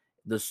way.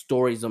 The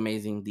story's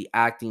amazing. The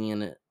acting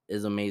in it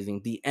is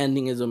amazing. The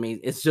ending is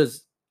amazing. It's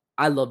just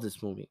I love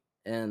this movie.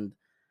 And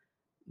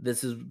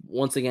this is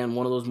once again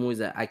one of those movies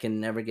that I can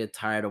never get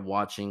tired of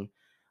watching.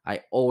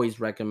 I always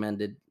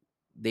recommend it.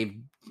 They've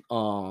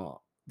uh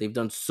they've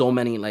done so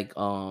many like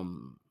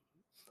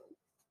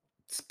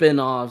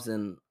spin-offs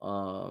and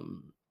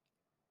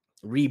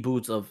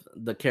reboots of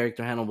the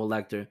character Hannibal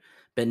Lecter,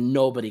 but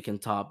nobody can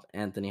top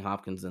Anthony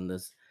Hopkins in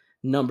this.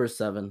 Number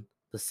 7,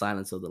 The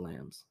Silence of the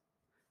Lambs.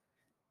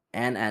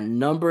 And at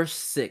number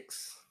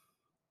 6,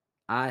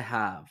 I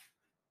have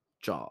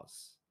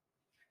Jaws.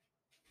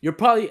 You're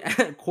probably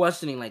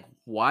questioning like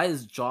why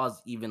is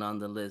Jaws even on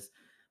the list?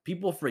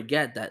 People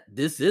forget that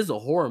this is a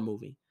horror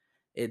movie.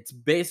 It's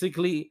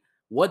basically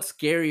what's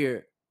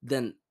scarier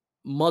than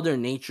mother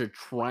nature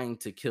trying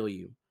to kill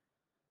you.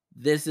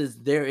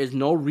 There is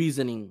no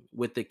reasoning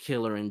with the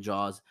killer in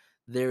Jaws.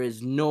 There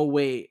is no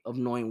way of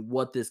knowing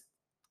what this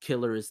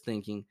killer is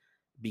thinking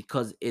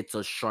because it's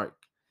a shark.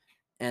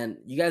 And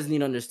you guys need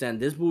to understand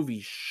this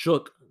movie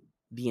shook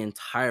the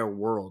entire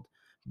world.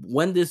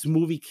 When this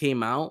movie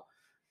came out,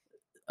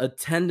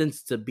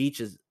 attendance to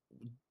beaches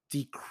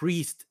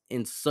decreased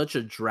in such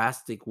a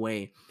drastic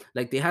way.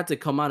 Like they had to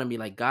come out and be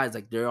like, guys,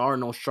 like there are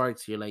no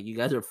sharks here. Like you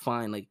guys are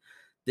fine. Like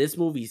this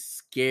movie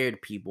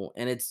scared people,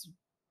 and it's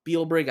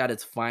Spielberg at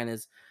its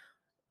finest.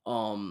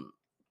 Um,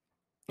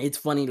 it's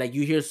funny, like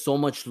you hear so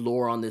much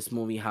lore on this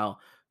movie, how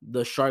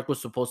the shark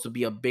was supposed to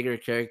be a bigger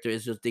character.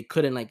 It's just they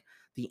couldn't like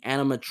the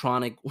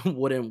animatronic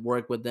wouldn't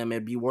work with them.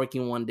 It'd be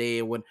working one day,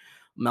 it would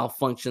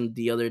malfunction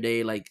the other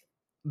day. Like,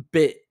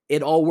 but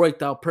it all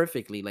worked out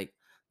perfectly. Like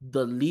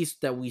the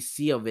least that we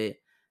see of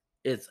it,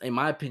 it's in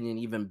my opinion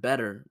even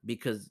better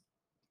because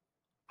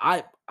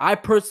I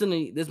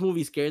personally this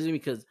movie scares me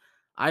because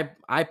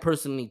I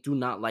personally do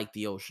not like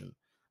the ocean.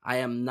 I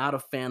am not a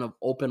fan of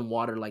open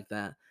water like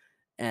that.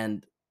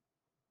 And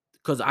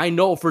because I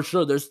know for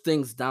sure there's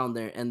things down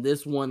there, and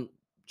this one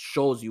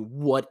shows you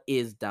what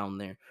is down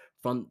there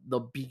from the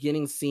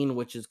beginning scene,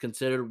 which is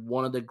considered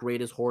one of the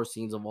greatest horror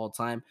scenes of all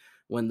time.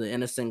 When the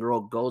innocent girl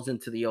goes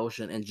into the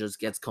ocean and just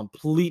gets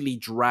completely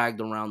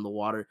dragged around the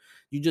water,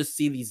 you just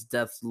see these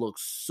deaths look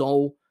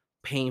so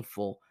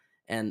painful,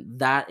 and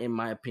that, in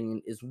my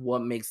opinion, is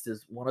what makes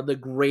this one of the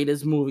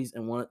greatest movies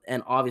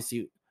and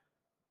obviously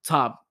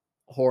top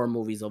horror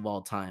movies of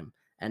all time.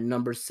 And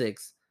number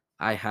 6,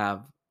 I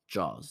have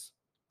Jaws.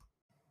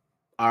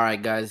 All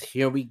right, guys,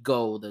 here we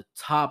go. The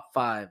top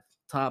five.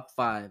 Top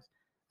five.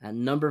 At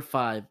number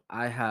 5,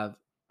 I have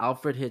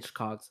Alfred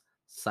Hitchcock's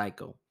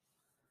Psycho.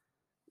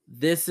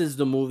 This is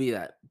the movie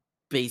that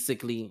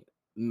basically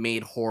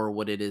made horror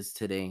what it is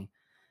today.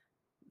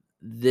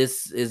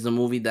 This is a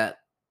movie that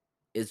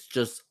is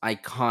just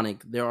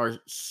iconic. There are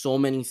so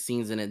many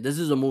scenes in it. This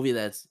is a movie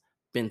that's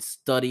been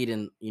studied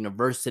in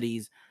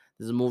universities.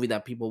 This is a movie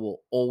that people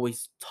will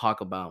always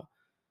talk about,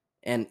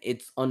 and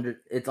it's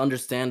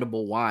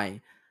understandable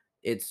why.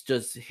 It's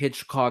just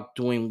Hitchcock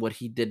doing what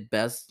he did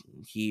best.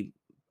 He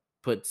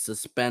put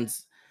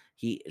suspense.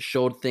 He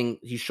showed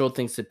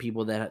things to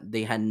people that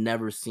they had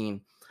never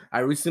seen. I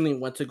recently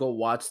went to go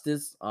watch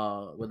this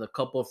with a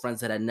couple of friends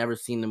that had never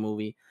seen the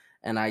movie,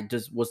 and I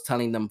just was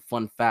telling them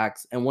fun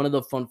facts. And one of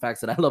the fun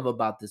facts that I love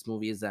about this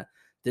movie is that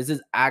this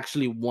is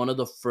actually one of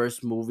the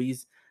first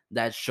movies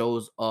that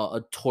shows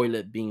a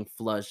toilet being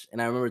flushed.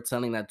 And I remember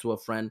telling that to a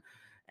friend,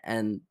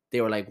 and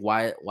they were like,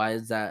 why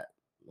is that?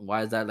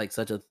 Why is that like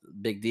such a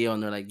big deal?"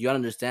 And they're like, "You gotta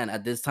understand,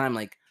 at this time,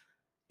 like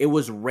it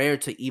was rare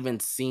to even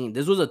see.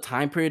 This was a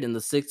time period in the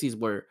 60s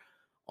where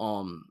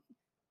um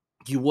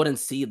you wouldn't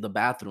see the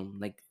bathroom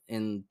like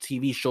in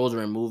TV shows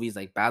or in movies.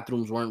 Like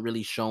bathrooms weren't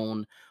really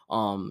shown.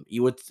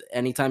 You would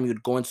anytime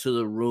you'd go into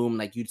the room,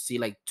 like you'd see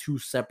like two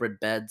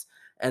separate beds.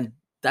 And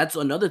that's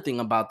another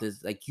thing about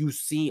this. Like you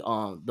see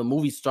the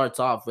movie starts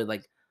off with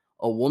like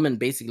a woman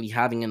basically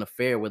having an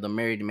affair with a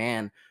married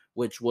man,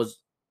 which was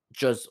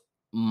just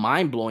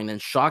mind-blowing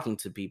and shocking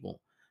to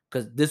people.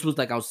 Because this was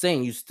like I was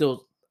saying, you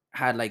still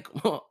had like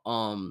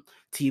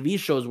TV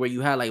shows where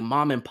you had like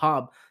mom and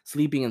pop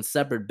sleeping in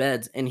separate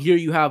beds, and here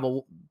you have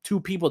two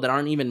people that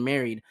aren't even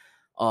married,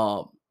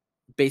 uh,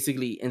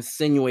 basically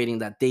insinuating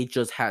that they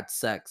just had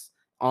sex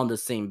on the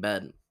same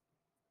bed.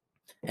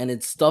 And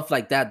it's stuff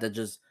like that that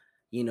just,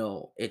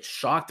 it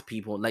shocked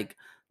people. Like,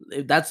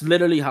 that's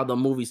literally how the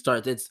movie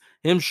starts. It's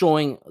him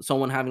showing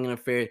someone having an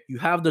affair. You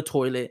have the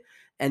toilet,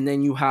 and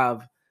then you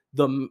have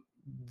the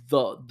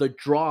the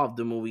draw of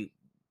the movie.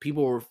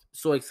 People were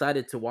so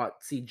excited to watch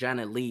see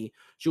Janet Leigh.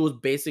 She was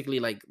basically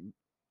like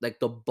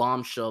the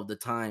bombshell of the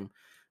time.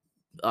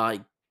 uh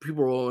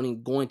People were only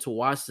going to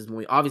watch this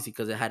movie obviously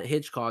because it had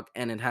Hitchcock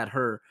and it had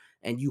her,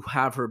 and you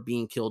have her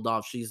being killed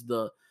off. She's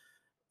the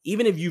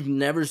Even if you've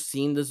never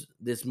seen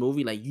this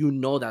movie, like,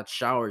 that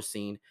shower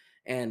scene.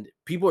 And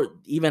people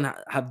even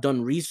have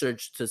done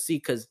research to see,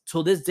 because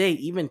till this day,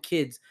 even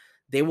kids,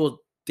 they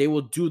will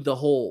do the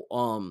whole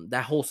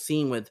that whole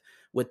scene with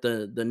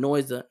the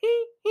noise,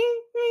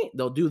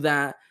 they'll do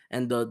that,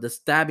 and the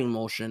stabbing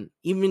motion,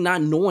 even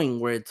not knowing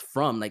where it's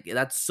from. Like,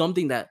 that's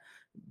something that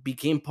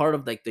became part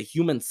of, like, the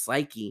human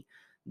psyche.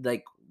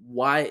 Like,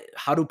 why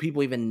how do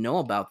people even know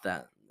about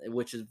that?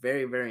 Which is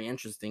very, very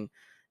interesting.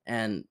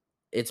 And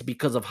it's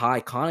because of how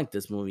iconic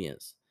this movie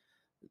is.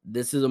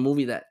 This is a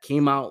movie that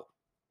came out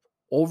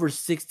over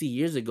 60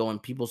 years ago,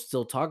 and people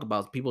still talk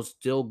about it. People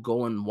still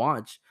go and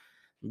watch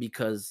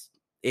because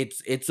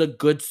it's a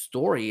good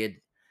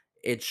story.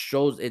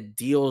 It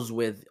deals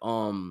with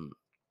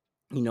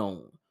you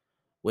know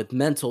with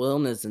mental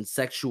illness and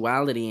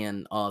sexuality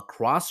and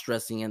cross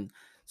dressing and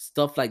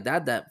stuff like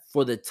that, that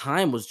for the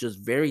time was just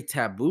very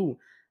taboo.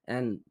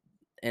 And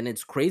and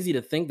it's crazy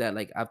to think that,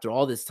 like, after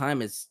all this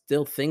time, it's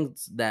still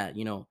things that,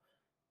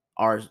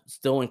 are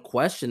still in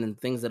question and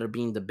things that are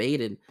being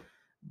debated.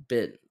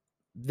 But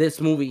this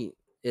movie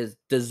is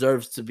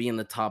deserves to be in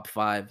the top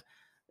 5.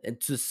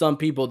 And to some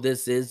people,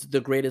 this is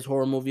the greatest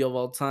horror movie of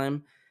all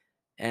time,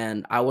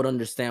 and I would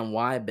understand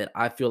why, but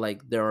I feel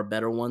like there are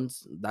better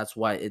ones. That's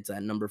why it's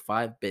at number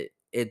 5, but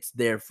it's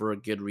there for a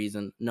good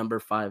reason. Number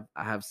 5,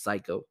 I have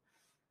Psycho,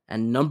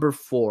 and number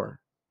 4,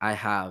 I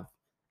have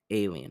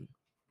Alien.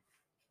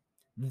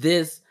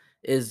 This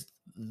is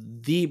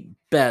the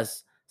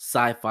best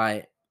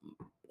sci-fi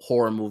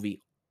horror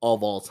movie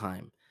of all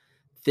time.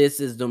 This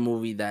is the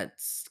movie that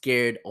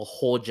scared a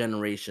whole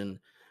generation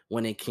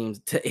when it came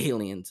to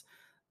aliens.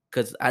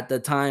 Because at the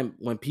time,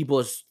 when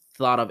people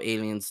thought of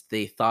aliens,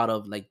 they thought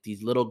of, like,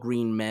 these little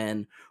green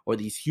men or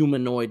these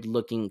humanoid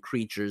looking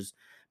creatures.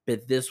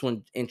 But this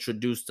one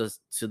introduced us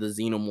to the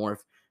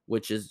xenomorph,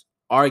 which is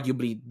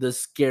arguably the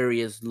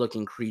scariest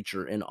looking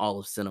creature in all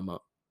of cinema.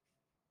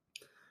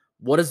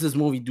 What does this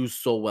movie do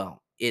so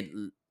well?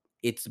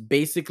 It's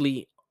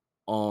basically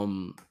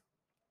um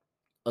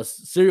a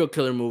serial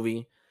killer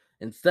movie.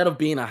 Instead of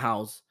being a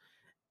house,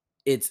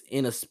 it's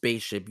in a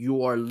spaceship.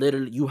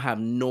 You have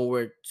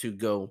nowhere to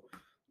go.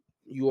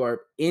 You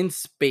are in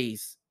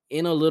space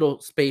in a little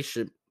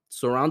spaceship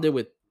surrounded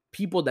with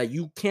people that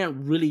you can't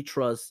really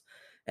trust,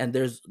 and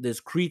there's this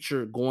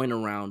creature going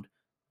around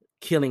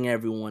killing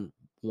everyone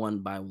one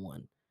by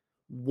one.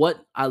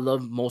 What I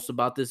love most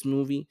about this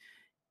movie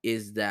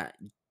is that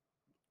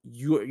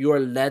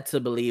you're led to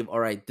believe, all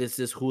right, this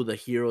is who the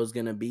hero is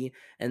gonna be,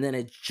 and then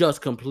it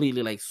just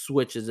completely, like,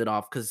 switches it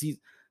off, because he's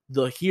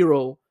the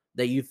hero.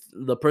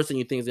 The person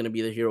you think is gonna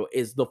be the hero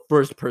is the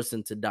first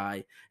person to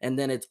die, and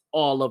then it's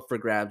all up for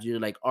grabs. You're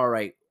like, all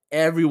right,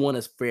 everyone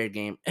is fair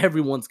game.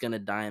 Everyone's gonna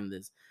die in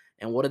this.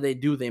 And what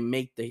do? They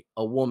make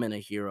a woman a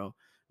hero,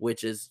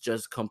 which is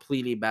just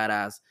completely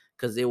badass,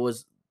 because it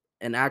was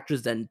an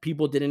actress that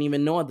people didn't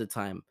even know at the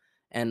time.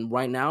 And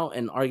right now,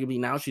 and arguably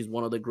now, she's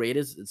one of the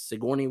greatest. It's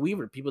Sigourney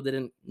Weaver. People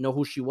didn't know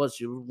who she was.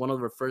 She was one of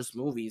her first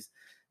movies,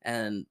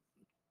 and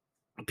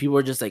people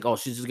were just like, "Oh,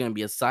 she's just gonna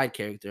be a side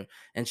character,"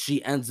 and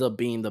she ends up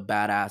being the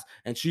badass,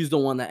 and she's the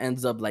one that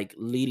ends up, like,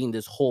 leading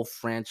this whole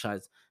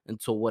franchise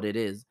into what it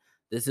is.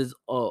 This is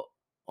a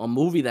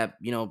movie that,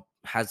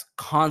 has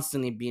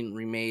constantly been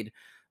remade.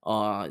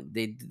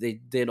 They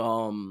did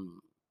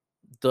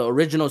the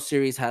original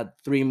series had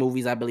 3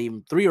 movies, I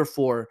believe, 3 or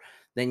 4.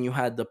 Then you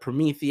had the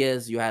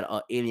Prometheus, you had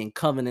Alien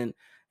Covenant,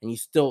 and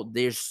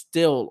they're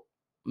still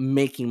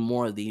making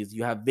more of these.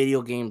 You have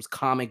video games,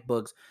 comic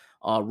books,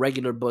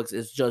 regular books.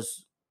 It's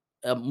just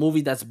a movie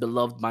that's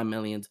beloved by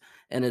millions,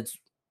 and it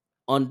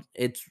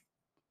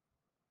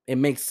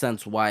makes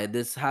sense why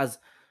this has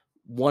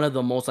one of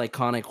the most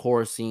iconic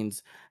horror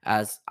scenes,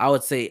 as I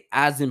would say,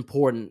 as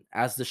important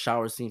as the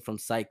shower scene from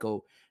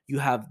Psycho. You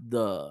have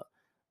the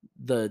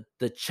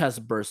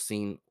chest burst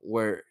scene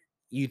where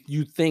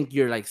you think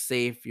you're, like,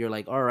 safe. You're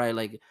like, all right,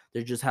 like,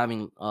 they're just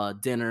having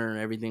dinner,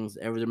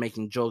 they're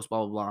making jokes, blah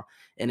blah blah,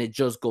 and it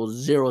just goes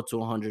 0 to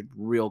 100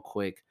 real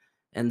quick.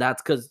 And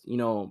that's because,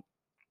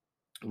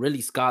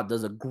 really, Scott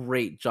does a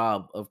great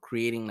job of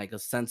creating, like, a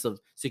sense of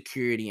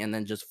security and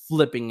then just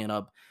flipping it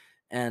up.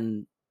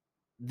 And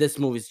this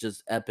movie's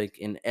just epic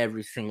in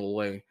every single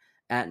way.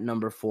 At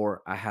number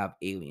 4, I have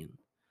Alien.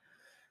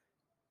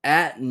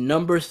 At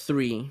number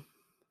 3,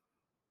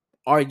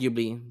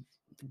 arguably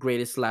the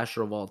greatest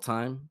slasher of all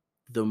time,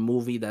 the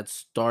movie that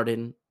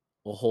started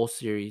a whole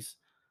series,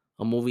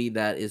 a movie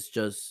that is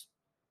just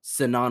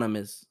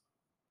synonymous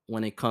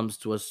when it comes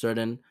to a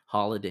certain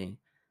holiday,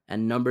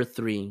 And number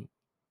 3,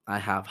 I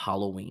have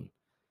Halloween.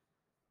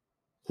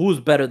 Who's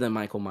better than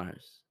Michael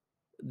Myers?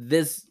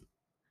 This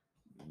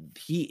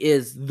He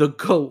is the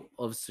goat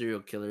of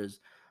serial killers.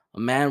 A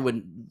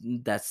man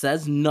that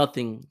says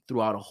nothing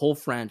throughout a whole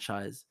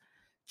franchise,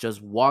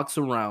 just walks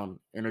around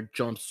in a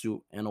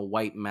jumpsuit and a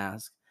white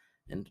mask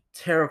and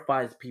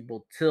terrifies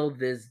people till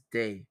this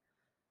day.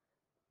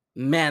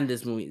 Man,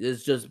 this movie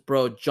is just,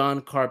 bro,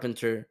 John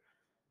Carpenter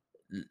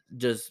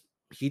just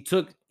he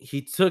took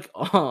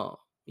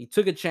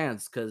a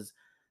chance cuz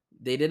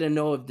they didn't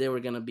know if they were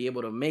going to be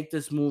able to make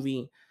this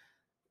movie.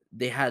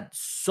 They had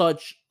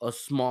such a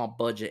small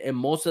budget, and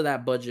most of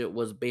that budget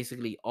was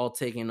basically all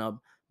taken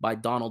up by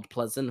Donald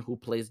Pleasant, who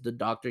plays the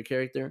doctor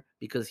character,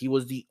 because he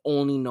was the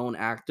only known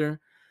actor.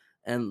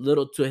 And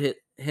little to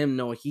him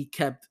know, he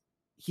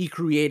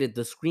created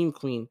the Scream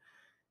Queen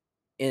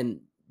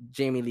in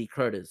Jamie Lee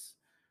Curtis.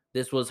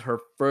 This was her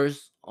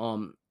first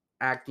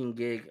acting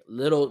gig.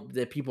 Little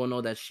did people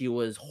know that she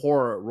was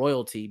horror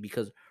royalty,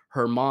 because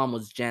her mom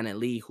was Janet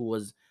Leigh, who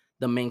was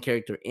the main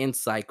character in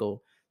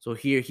Psycho. So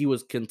here he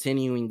was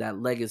continuing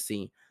that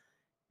legacy.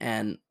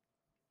 And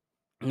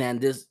man,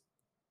 this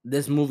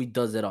movie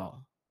does it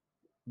all.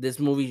 This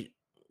movie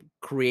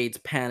creates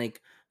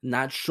panic,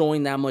 not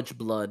showing that much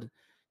blood.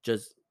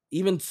 Just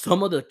even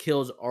some of the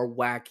kills are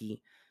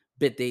wacky,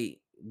 but they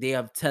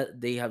have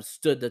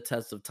stood the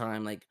test of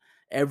time. Like,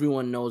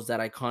 everyone knows that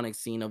iconic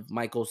scene of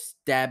Michael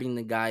stabbing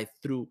the guy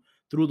through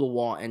the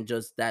wall, and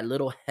just that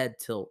little head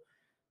tilt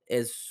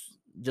is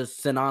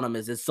just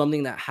synonymous. It's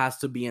something that has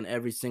to be in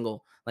every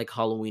single like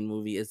Halloween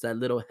movie. It's that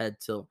little head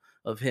tilt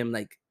of him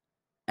like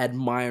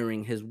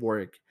admiring his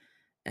work.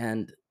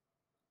 And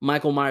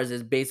Michael Myers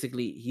is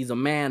basically, he's a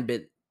man,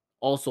 but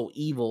also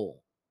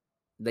evil.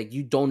 Like,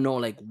 you don't know,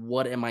 like,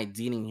 what am I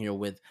dealing here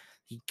with?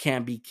 He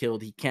can't be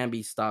killed. He can't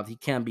be stopped. He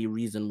can't be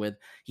reasoned with.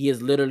 He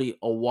is literally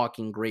a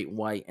walking great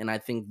white. And I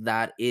think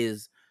that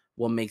is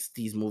what makes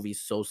these movies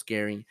so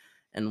scary,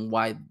 and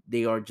why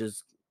they are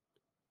just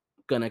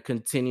gonna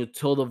continue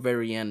till the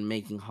very end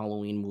making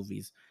Halloween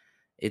movies.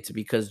 It's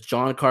because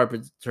John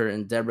Carpenter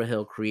and Deborah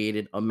Hill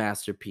created a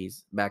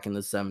masterpiece back in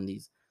the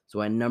 70s.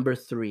 So at number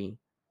 3,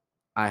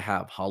 I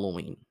have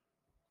Halloween.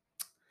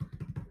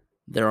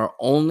 There are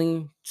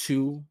only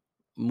 2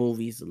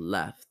 movies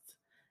left.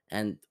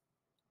 And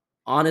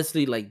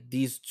honestly, like,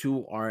 these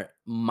 2 are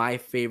my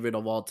favorite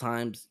of all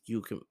times.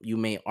 You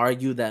may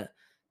argue that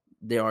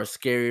there are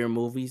scarier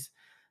movies,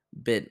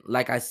 but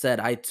like I said,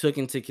 I took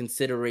into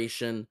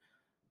consideration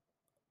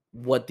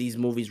what these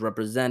movies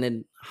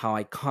represented, how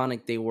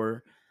iconic they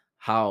were,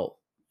 how,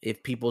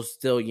 if people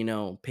still,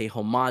 pay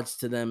homage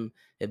to them,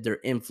 if they're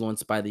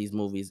influenced by these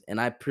movies.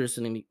 And I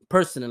personally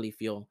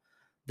feel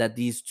that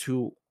these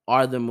 2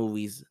 are the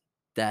movies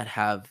that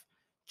have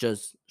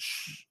just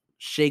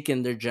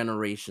shaken their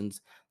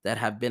generations, that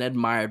have been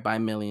admired by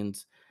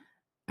millions.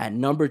 At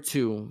number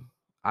 2,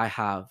 I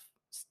have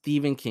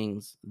Stephen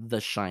King's The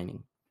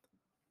Shining.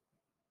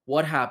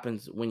 What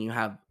happens when you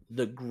have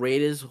the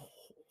greatest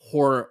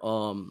horror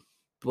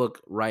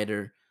book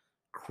writer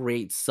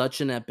create such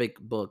an epic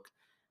book,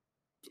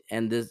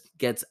 and this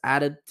gets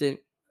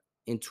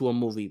into a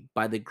movie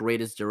by the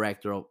greatest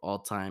director of all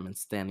time, and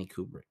Stanley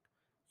Kubrick?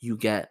 You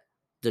get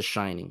The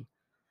Shining.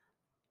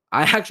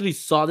 I actually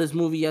saw this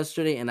movie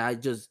yesterday, and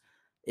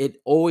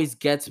it always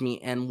gets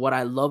me. And what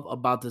I love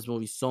about this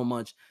movie so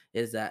much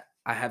is that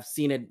I have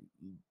seen it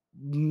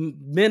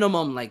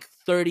minimum like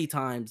 30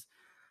 times.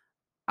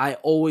 I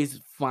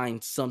always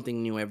find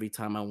something new every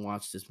time I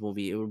watch this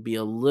movie. It would be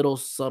a little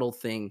subtle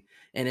thing,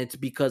 and it's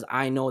because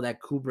I know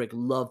that Kubrick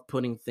loved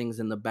putting things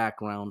in the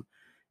background,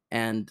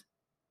 and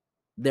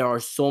there are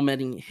so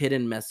many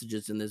hidden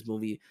messages in this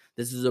movie.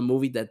 This is a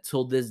movie that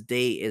till this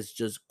day is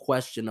just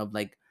question of,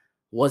 like,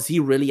 was he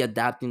really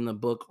adapting the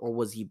book, or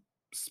was he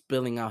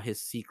spilling out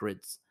his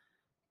secrets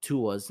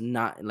to us,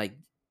 not like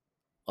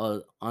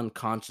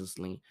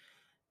unconsciously?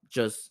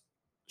 Just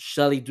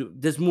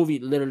this movie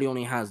literally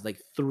only has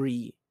like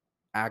 3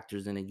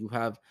 actors in it. You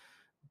have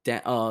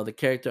the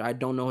character, I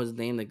don't know his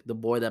name, like the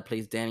boy that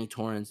plays Danny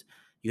Torrance.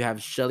 You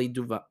have Shelley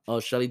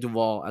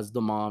Duvall as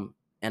the mom,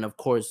 and of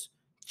course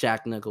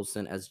Jack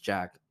Nicholson as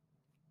Jack.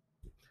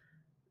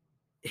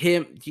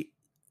 Him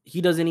he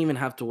doesn't even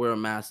have to wear a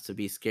mask to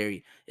be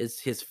scary. It's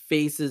his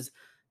faces,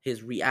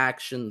 his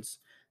reactions,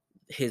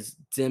 his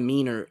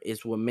demeanor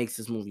is what makes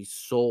this movie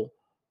so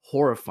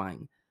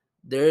horrifying.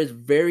 There is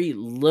very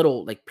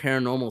little like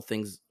paranormal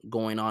things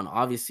going on.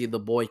 Obviously, the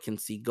boy can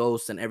see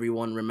ghosts, and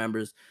everyone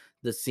remembers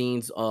the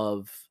scenes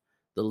of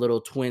the little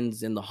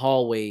twins in the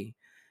hallway,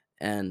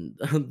 and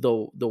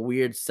the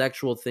weird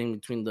sexual thing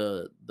between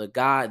the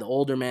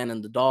older man,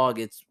 and the dog.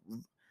 It's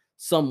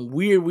some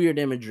weird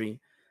imagery,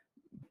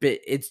 but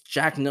it's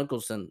Jack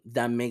Nicholson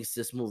that makes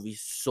this movie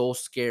so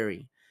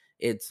scary.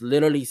 It's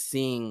literally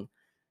seeing,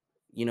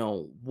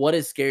 what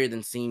is scarier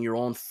than seeing your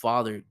own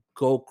father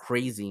go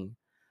crazy?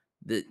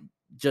 That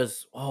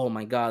just, oh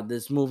my god,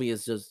 this movie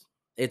is just,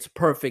 it's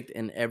perfect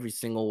in every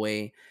single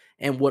way.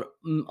 And what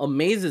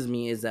amazes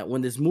me is that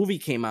when this movie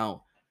came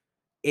out,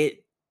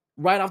 it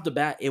right off the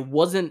bat, it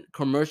wasn't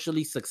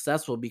commercially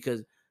successful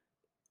because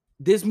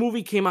this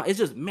movie came out. It's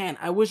just, man,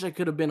 I wish I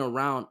could have been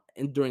around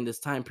during this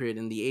time period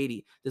in the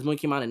 80s. This movie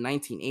came out in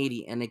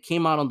 1980, and it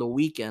came out on the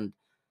weekend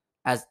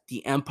as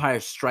The Empire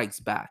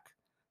Strikes Back.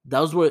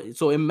 Those were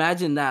so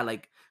imagine that,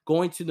 like,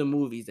 going to the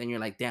movies and you're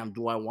like, damn,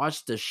 do I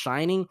watch The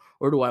Shining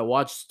or do I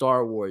watch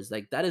Star Wars?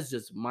 Like, that is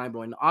just mind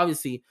blowing.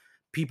 Obviously,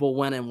 people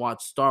went and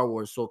watched Star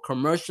Wars, so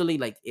commercially,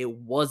 like, it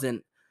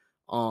wasn't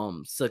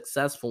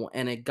successful,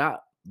 and it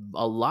got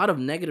a lot of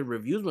negative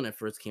reviews when it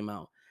first came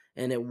out.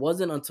 And it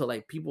wasn't until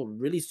like people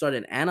really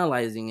started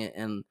analyzing it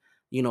and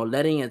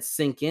letting it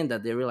sink in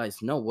that they realized,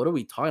 no, what are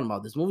we talking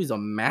about? This movie's a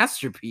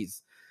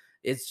masterpiece.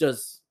 It's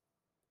just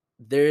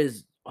there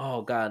is,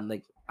 oh god,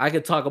 like I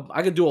could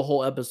do a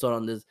whole episode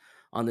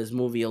on this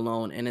movie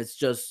alone, and it's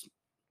just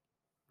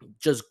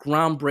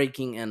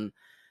groundbreaking, and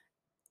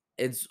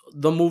it's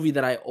the movie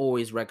that I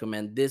always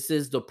recommend. This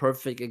is the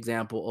perfect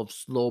example of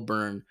slow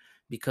burn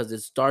because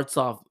it starts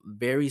off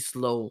very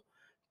slow,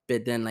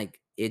 but then like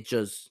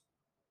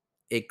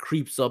it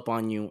creeps up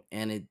on you,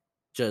 and it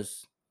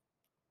just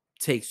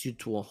takes you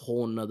to a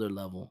whole nother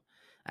level.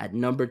 At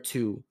number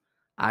two,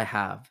 I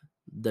have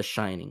The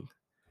Shining.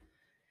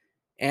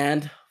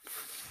 And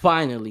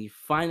finally,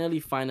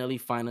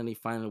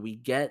 we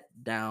get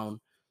down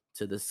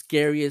to the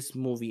scariest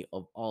movie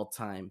of all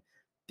time.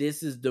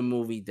 This is the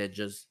movie that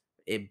just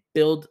it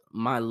built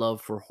my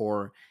love for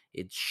horror.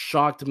 It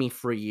shocked me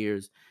for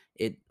years.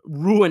 It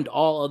ruined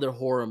all other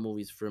horror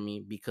movies for me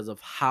because of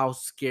how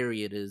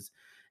scary it is.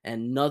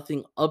 And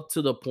nothing up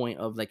to the point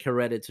of like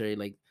Hereditary,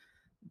 like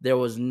there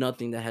was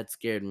nothing that had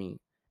scared me.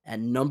 At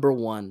number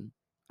one,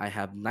 I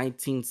have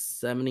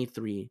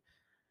 1973,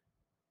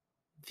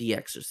 The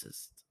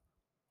Exorcist.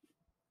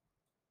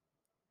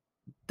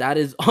 That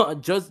is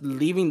just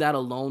leaving that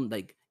alone.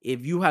 Like,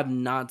 if you have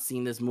not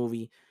seen this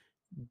movie,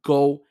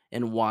 go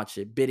and watch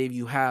it. But if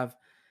you have,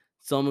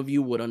 some of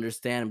you would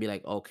understand and be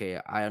like, okay,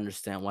 I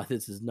understand why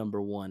this is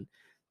number one.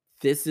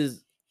 This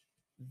is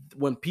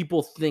when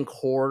people think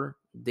horror,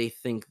 they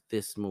think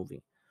this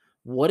movie.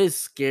 What is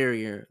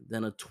scarier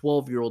than a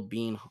 12-year-old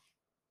being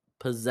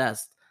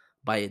possessed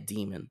by a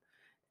demon?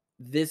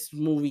 This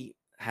movie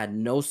had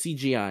no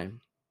CGI,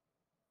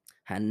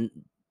 had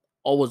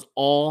was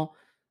all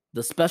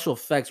the special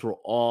effects were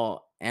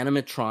all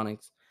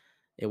animatronics.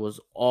 It was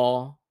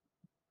all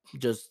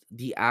just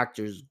the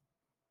actors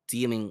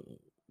dealing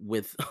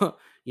with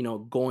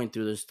going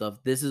through this stuff.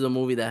 This is a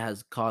movie that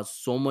has caused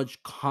so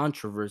much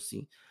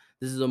controversy.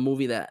 This is a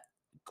movie that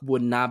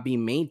would not be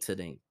made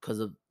today because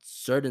of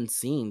certain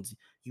scenes.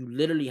 You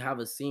literally have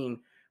a scene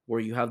where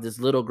you have this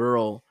little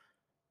girl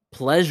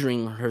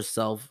pleasuring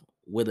herself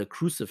with a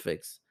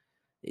crucifix.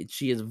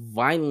 She is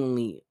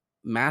violently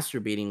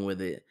masturbating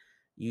with it.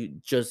 You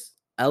just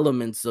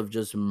elements of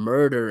just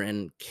murder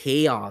and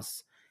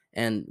chaos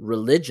and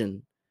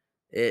religion.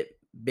 It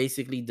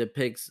basically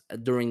depicts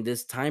during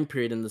this time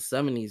period in the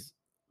 70s,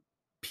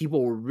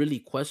 people were really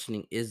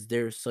questioning, is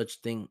there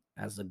such thing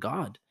as a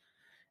god?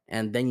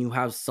 And then you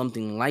have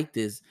something like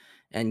this,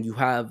 and you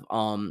have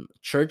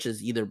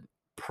churches either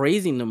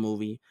praising the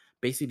movie,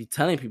 basically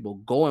telling people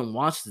go and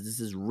watch this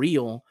is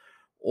real,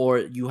 or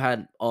you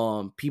had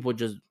people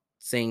just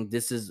saying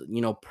this is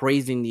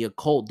praising the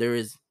occult. There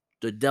is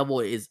the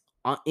devil is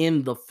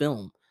in the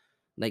film.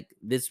 Like,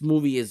 this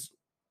movie is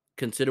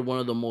considered one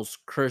of the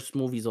most cursed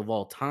movies of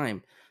all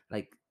time.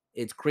 Like,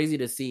 it's crazy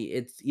to see.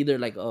 It's either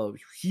like a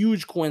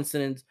huge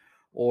coincidence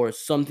or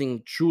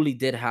something truly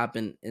did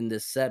happen in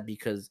this set,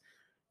 because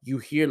you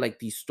hear like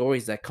these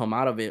stories that come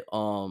out of it.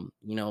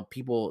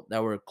 People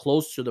that were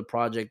close to the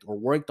project or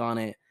worked on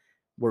it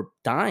were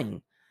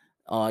dying.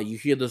 You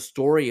hear the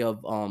story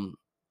of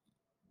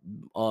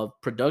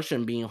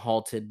production being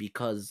halted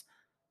because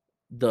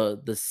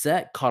the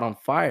set caught on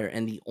fire,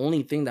 and the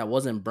only thing that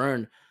wasn't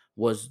burned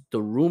was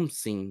the room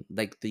scene.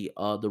 Like, the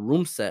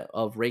room set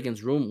of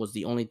Reagan's room was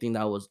the only thing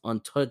that was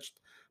untouched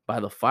by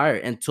the fire,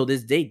 and to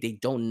this day they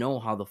don't know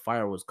how the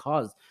fire was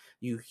caused.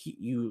 You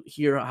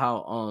hear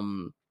how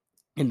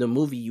in the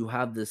movie you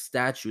have this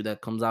statue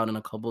that comes out in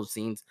a couple of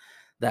scenes,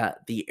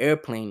 that the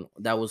airplane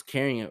that was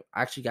carrying it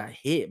actually got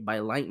hit by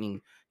lightning.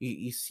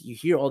 You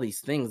hear all these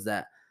things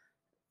that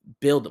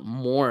build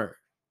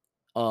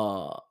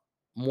uh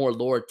more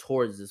lore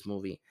towards this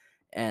movie.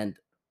 And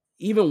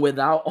even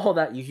without all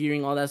that, you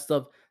hearing all that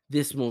stuff,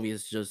 this movie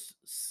is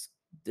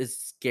it's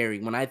scary.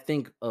 When I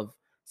think of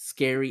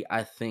scary,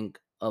 I think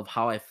of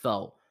how I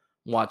felt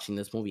watching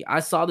this movie.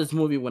 I saw this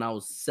movie when I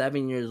was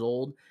 7 years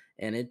old,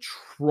 and it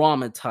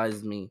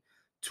traumatized me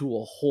to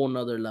a whole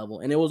nother level,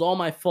 and it was all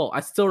my fault.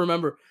 I still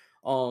remember,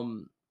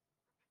 um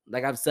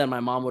like I've said, my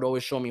mom would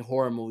always show me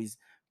horror movies,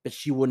 but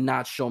she would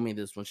not show me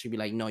this one. She'd be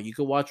like, "No, you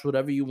could watch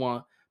whatever you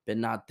want, but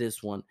not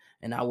this one."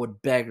 And I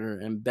would beg her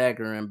and beg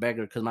her and beg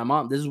her, because my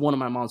mom, this is one of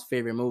my mom's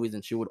favorite movies,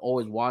 and she would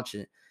always watch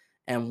it.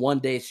 And one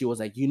day she was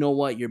like, "You know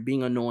what? You're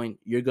being annoying.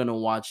 You're gonna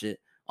watch it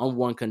on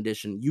one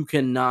condition. You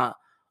cannot.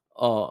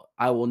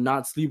 I will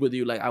not sleep with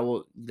you. Like, I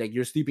will. Like,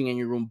 you're sleeping in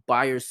your room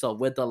by yourself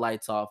with the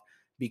lights off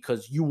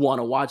because you want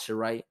to watch it,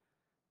 right?"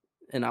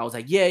 And I was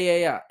like, yeah, yeah,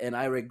 yeah. And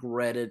I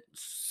regret it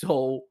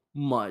so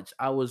much.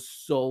 I was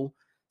so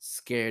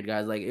scared,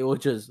 guys. Like it was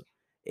just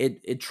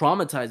it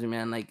traumatized me,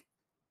 man. Like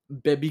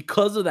but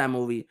because of that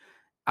movie,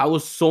 I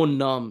was so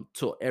numb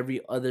to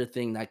every other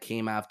thing that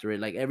came after it.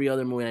 Like every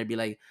other movie, I'd be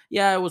like,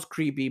 yeah, it was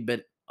creepy,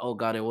 but oh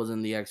god, it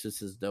wasn't The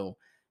Exorcist though.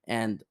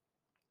 And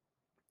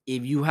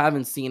if you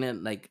haven't seen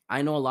it, like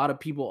I know a lot of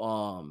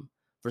people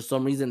for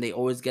some reason they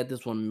always get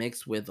this one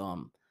mixed with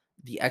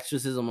The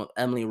Exorcism of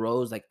Emily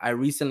Rose. Like I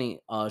recently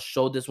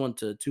showed this one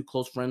to two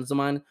close friends of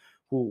mine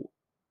who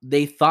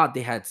they thought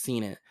they had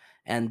seen it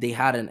and they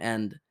hadn't.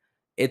 And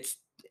it's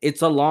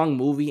it's a long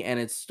movie and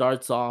it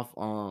starts off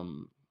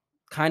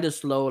kind of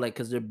slow, like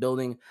because they're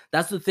building.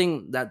 That's the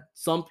thing that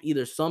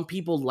some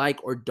people like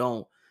or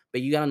don't.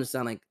 But you gotta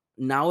understand, like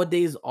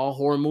nowadays all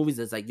horror movies,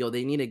 it's like yo,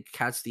 they need to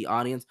catch the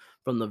audience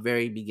from the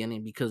very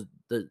beginning because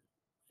the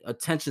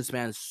attention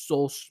span is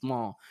so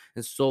small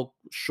and so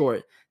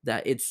short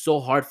that it's so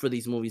hard for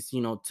these movies,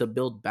 to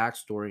build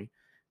backstory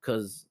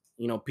because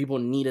people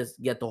need to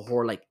get the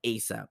horror like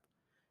ASAP.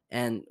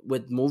 And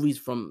with movies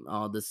from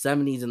the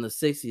 70s and the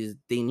 60s,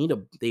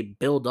 they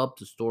build up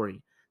the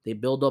story, they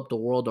build up the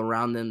world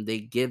around them, they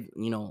give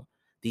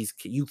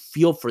you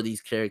feel for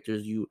these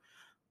characters,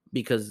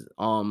 because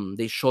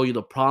they show you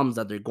the problems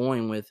that they're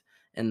going with.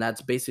 And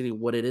that's basically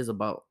what it is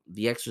about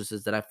The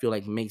Exorcist that I feel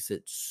like makes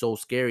it so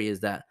scary, is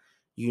that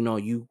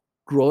you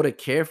grow to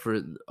care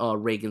for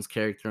Reagan's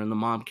character and the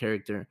mom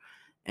character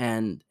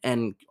and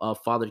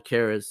Father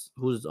Karras,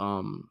 who's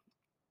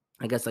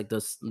I guess like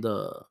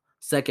the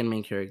second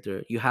main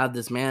character. You have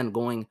this man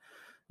going,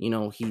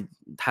 he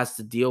has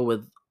to deal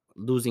with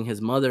losing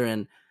his mother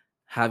and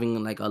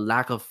having like a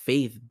lack of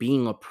faith,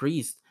 being a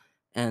priest.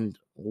 And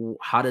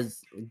how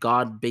does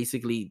God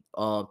basically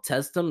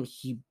test him?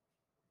 He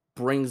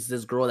brings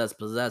this girl that's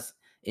possessed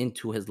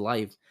into his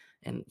life,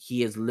 and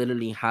he is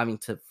literally having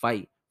to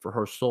fight for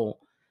her soul.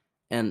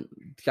 And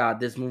God,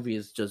 this movie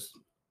is just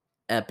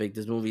epic.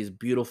 This movie is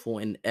beautiful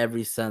in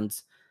every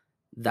sense.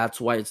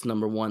 That's why it's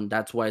number one.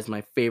 That's why it's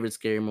my favorite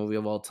scary movie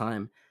of all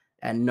time.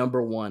 And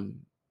number one,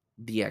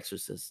 The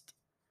Exorcist.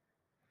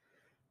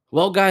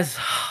 Well, guys,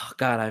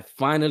 God, I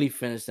finally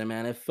finished it,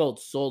 man. It felt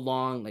so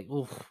long. Like,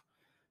 oof.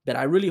 But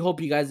I really hope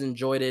you guys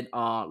enjoyed it.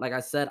 Like I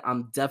said,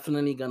 I'm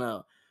definitely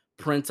gonna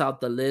print out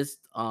the list.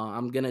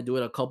 I'm gonna do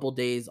it a couple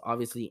days,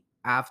 obviously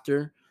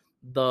after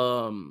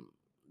the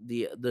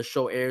the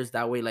show airs.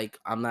 That way, like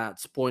I'm not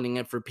spoiling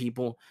it for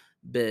people.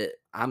 But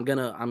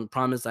I'm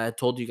promised. I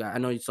told you guys. I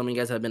know some of you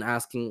guys have been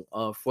asking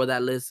for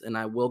that list, and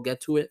I will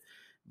get to it.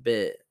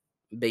 But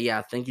but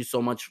yeah, thank you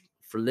so much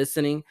for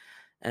listening,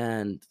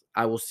 and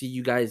I will see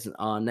you guys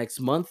next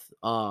month.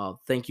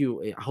 Thank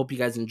you. I hope you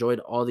guys enjoyed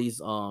all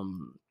these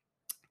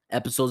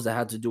episodes that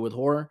had to do with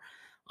horror.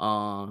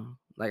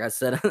 Like I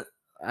said,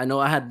 I know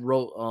I had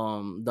wrote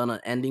done an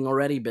ending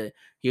already, but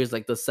here's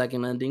like the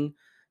second ending.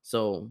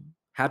 So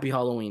happy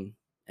Halloween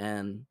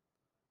and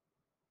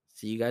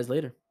see you guys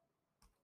later.